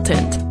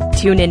Consultant.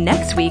 Tune in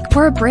next week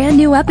for a brand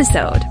new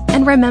episode.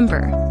 And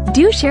remember,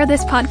 do share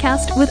this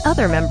podcast with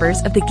other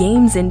members of the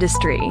games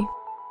industry.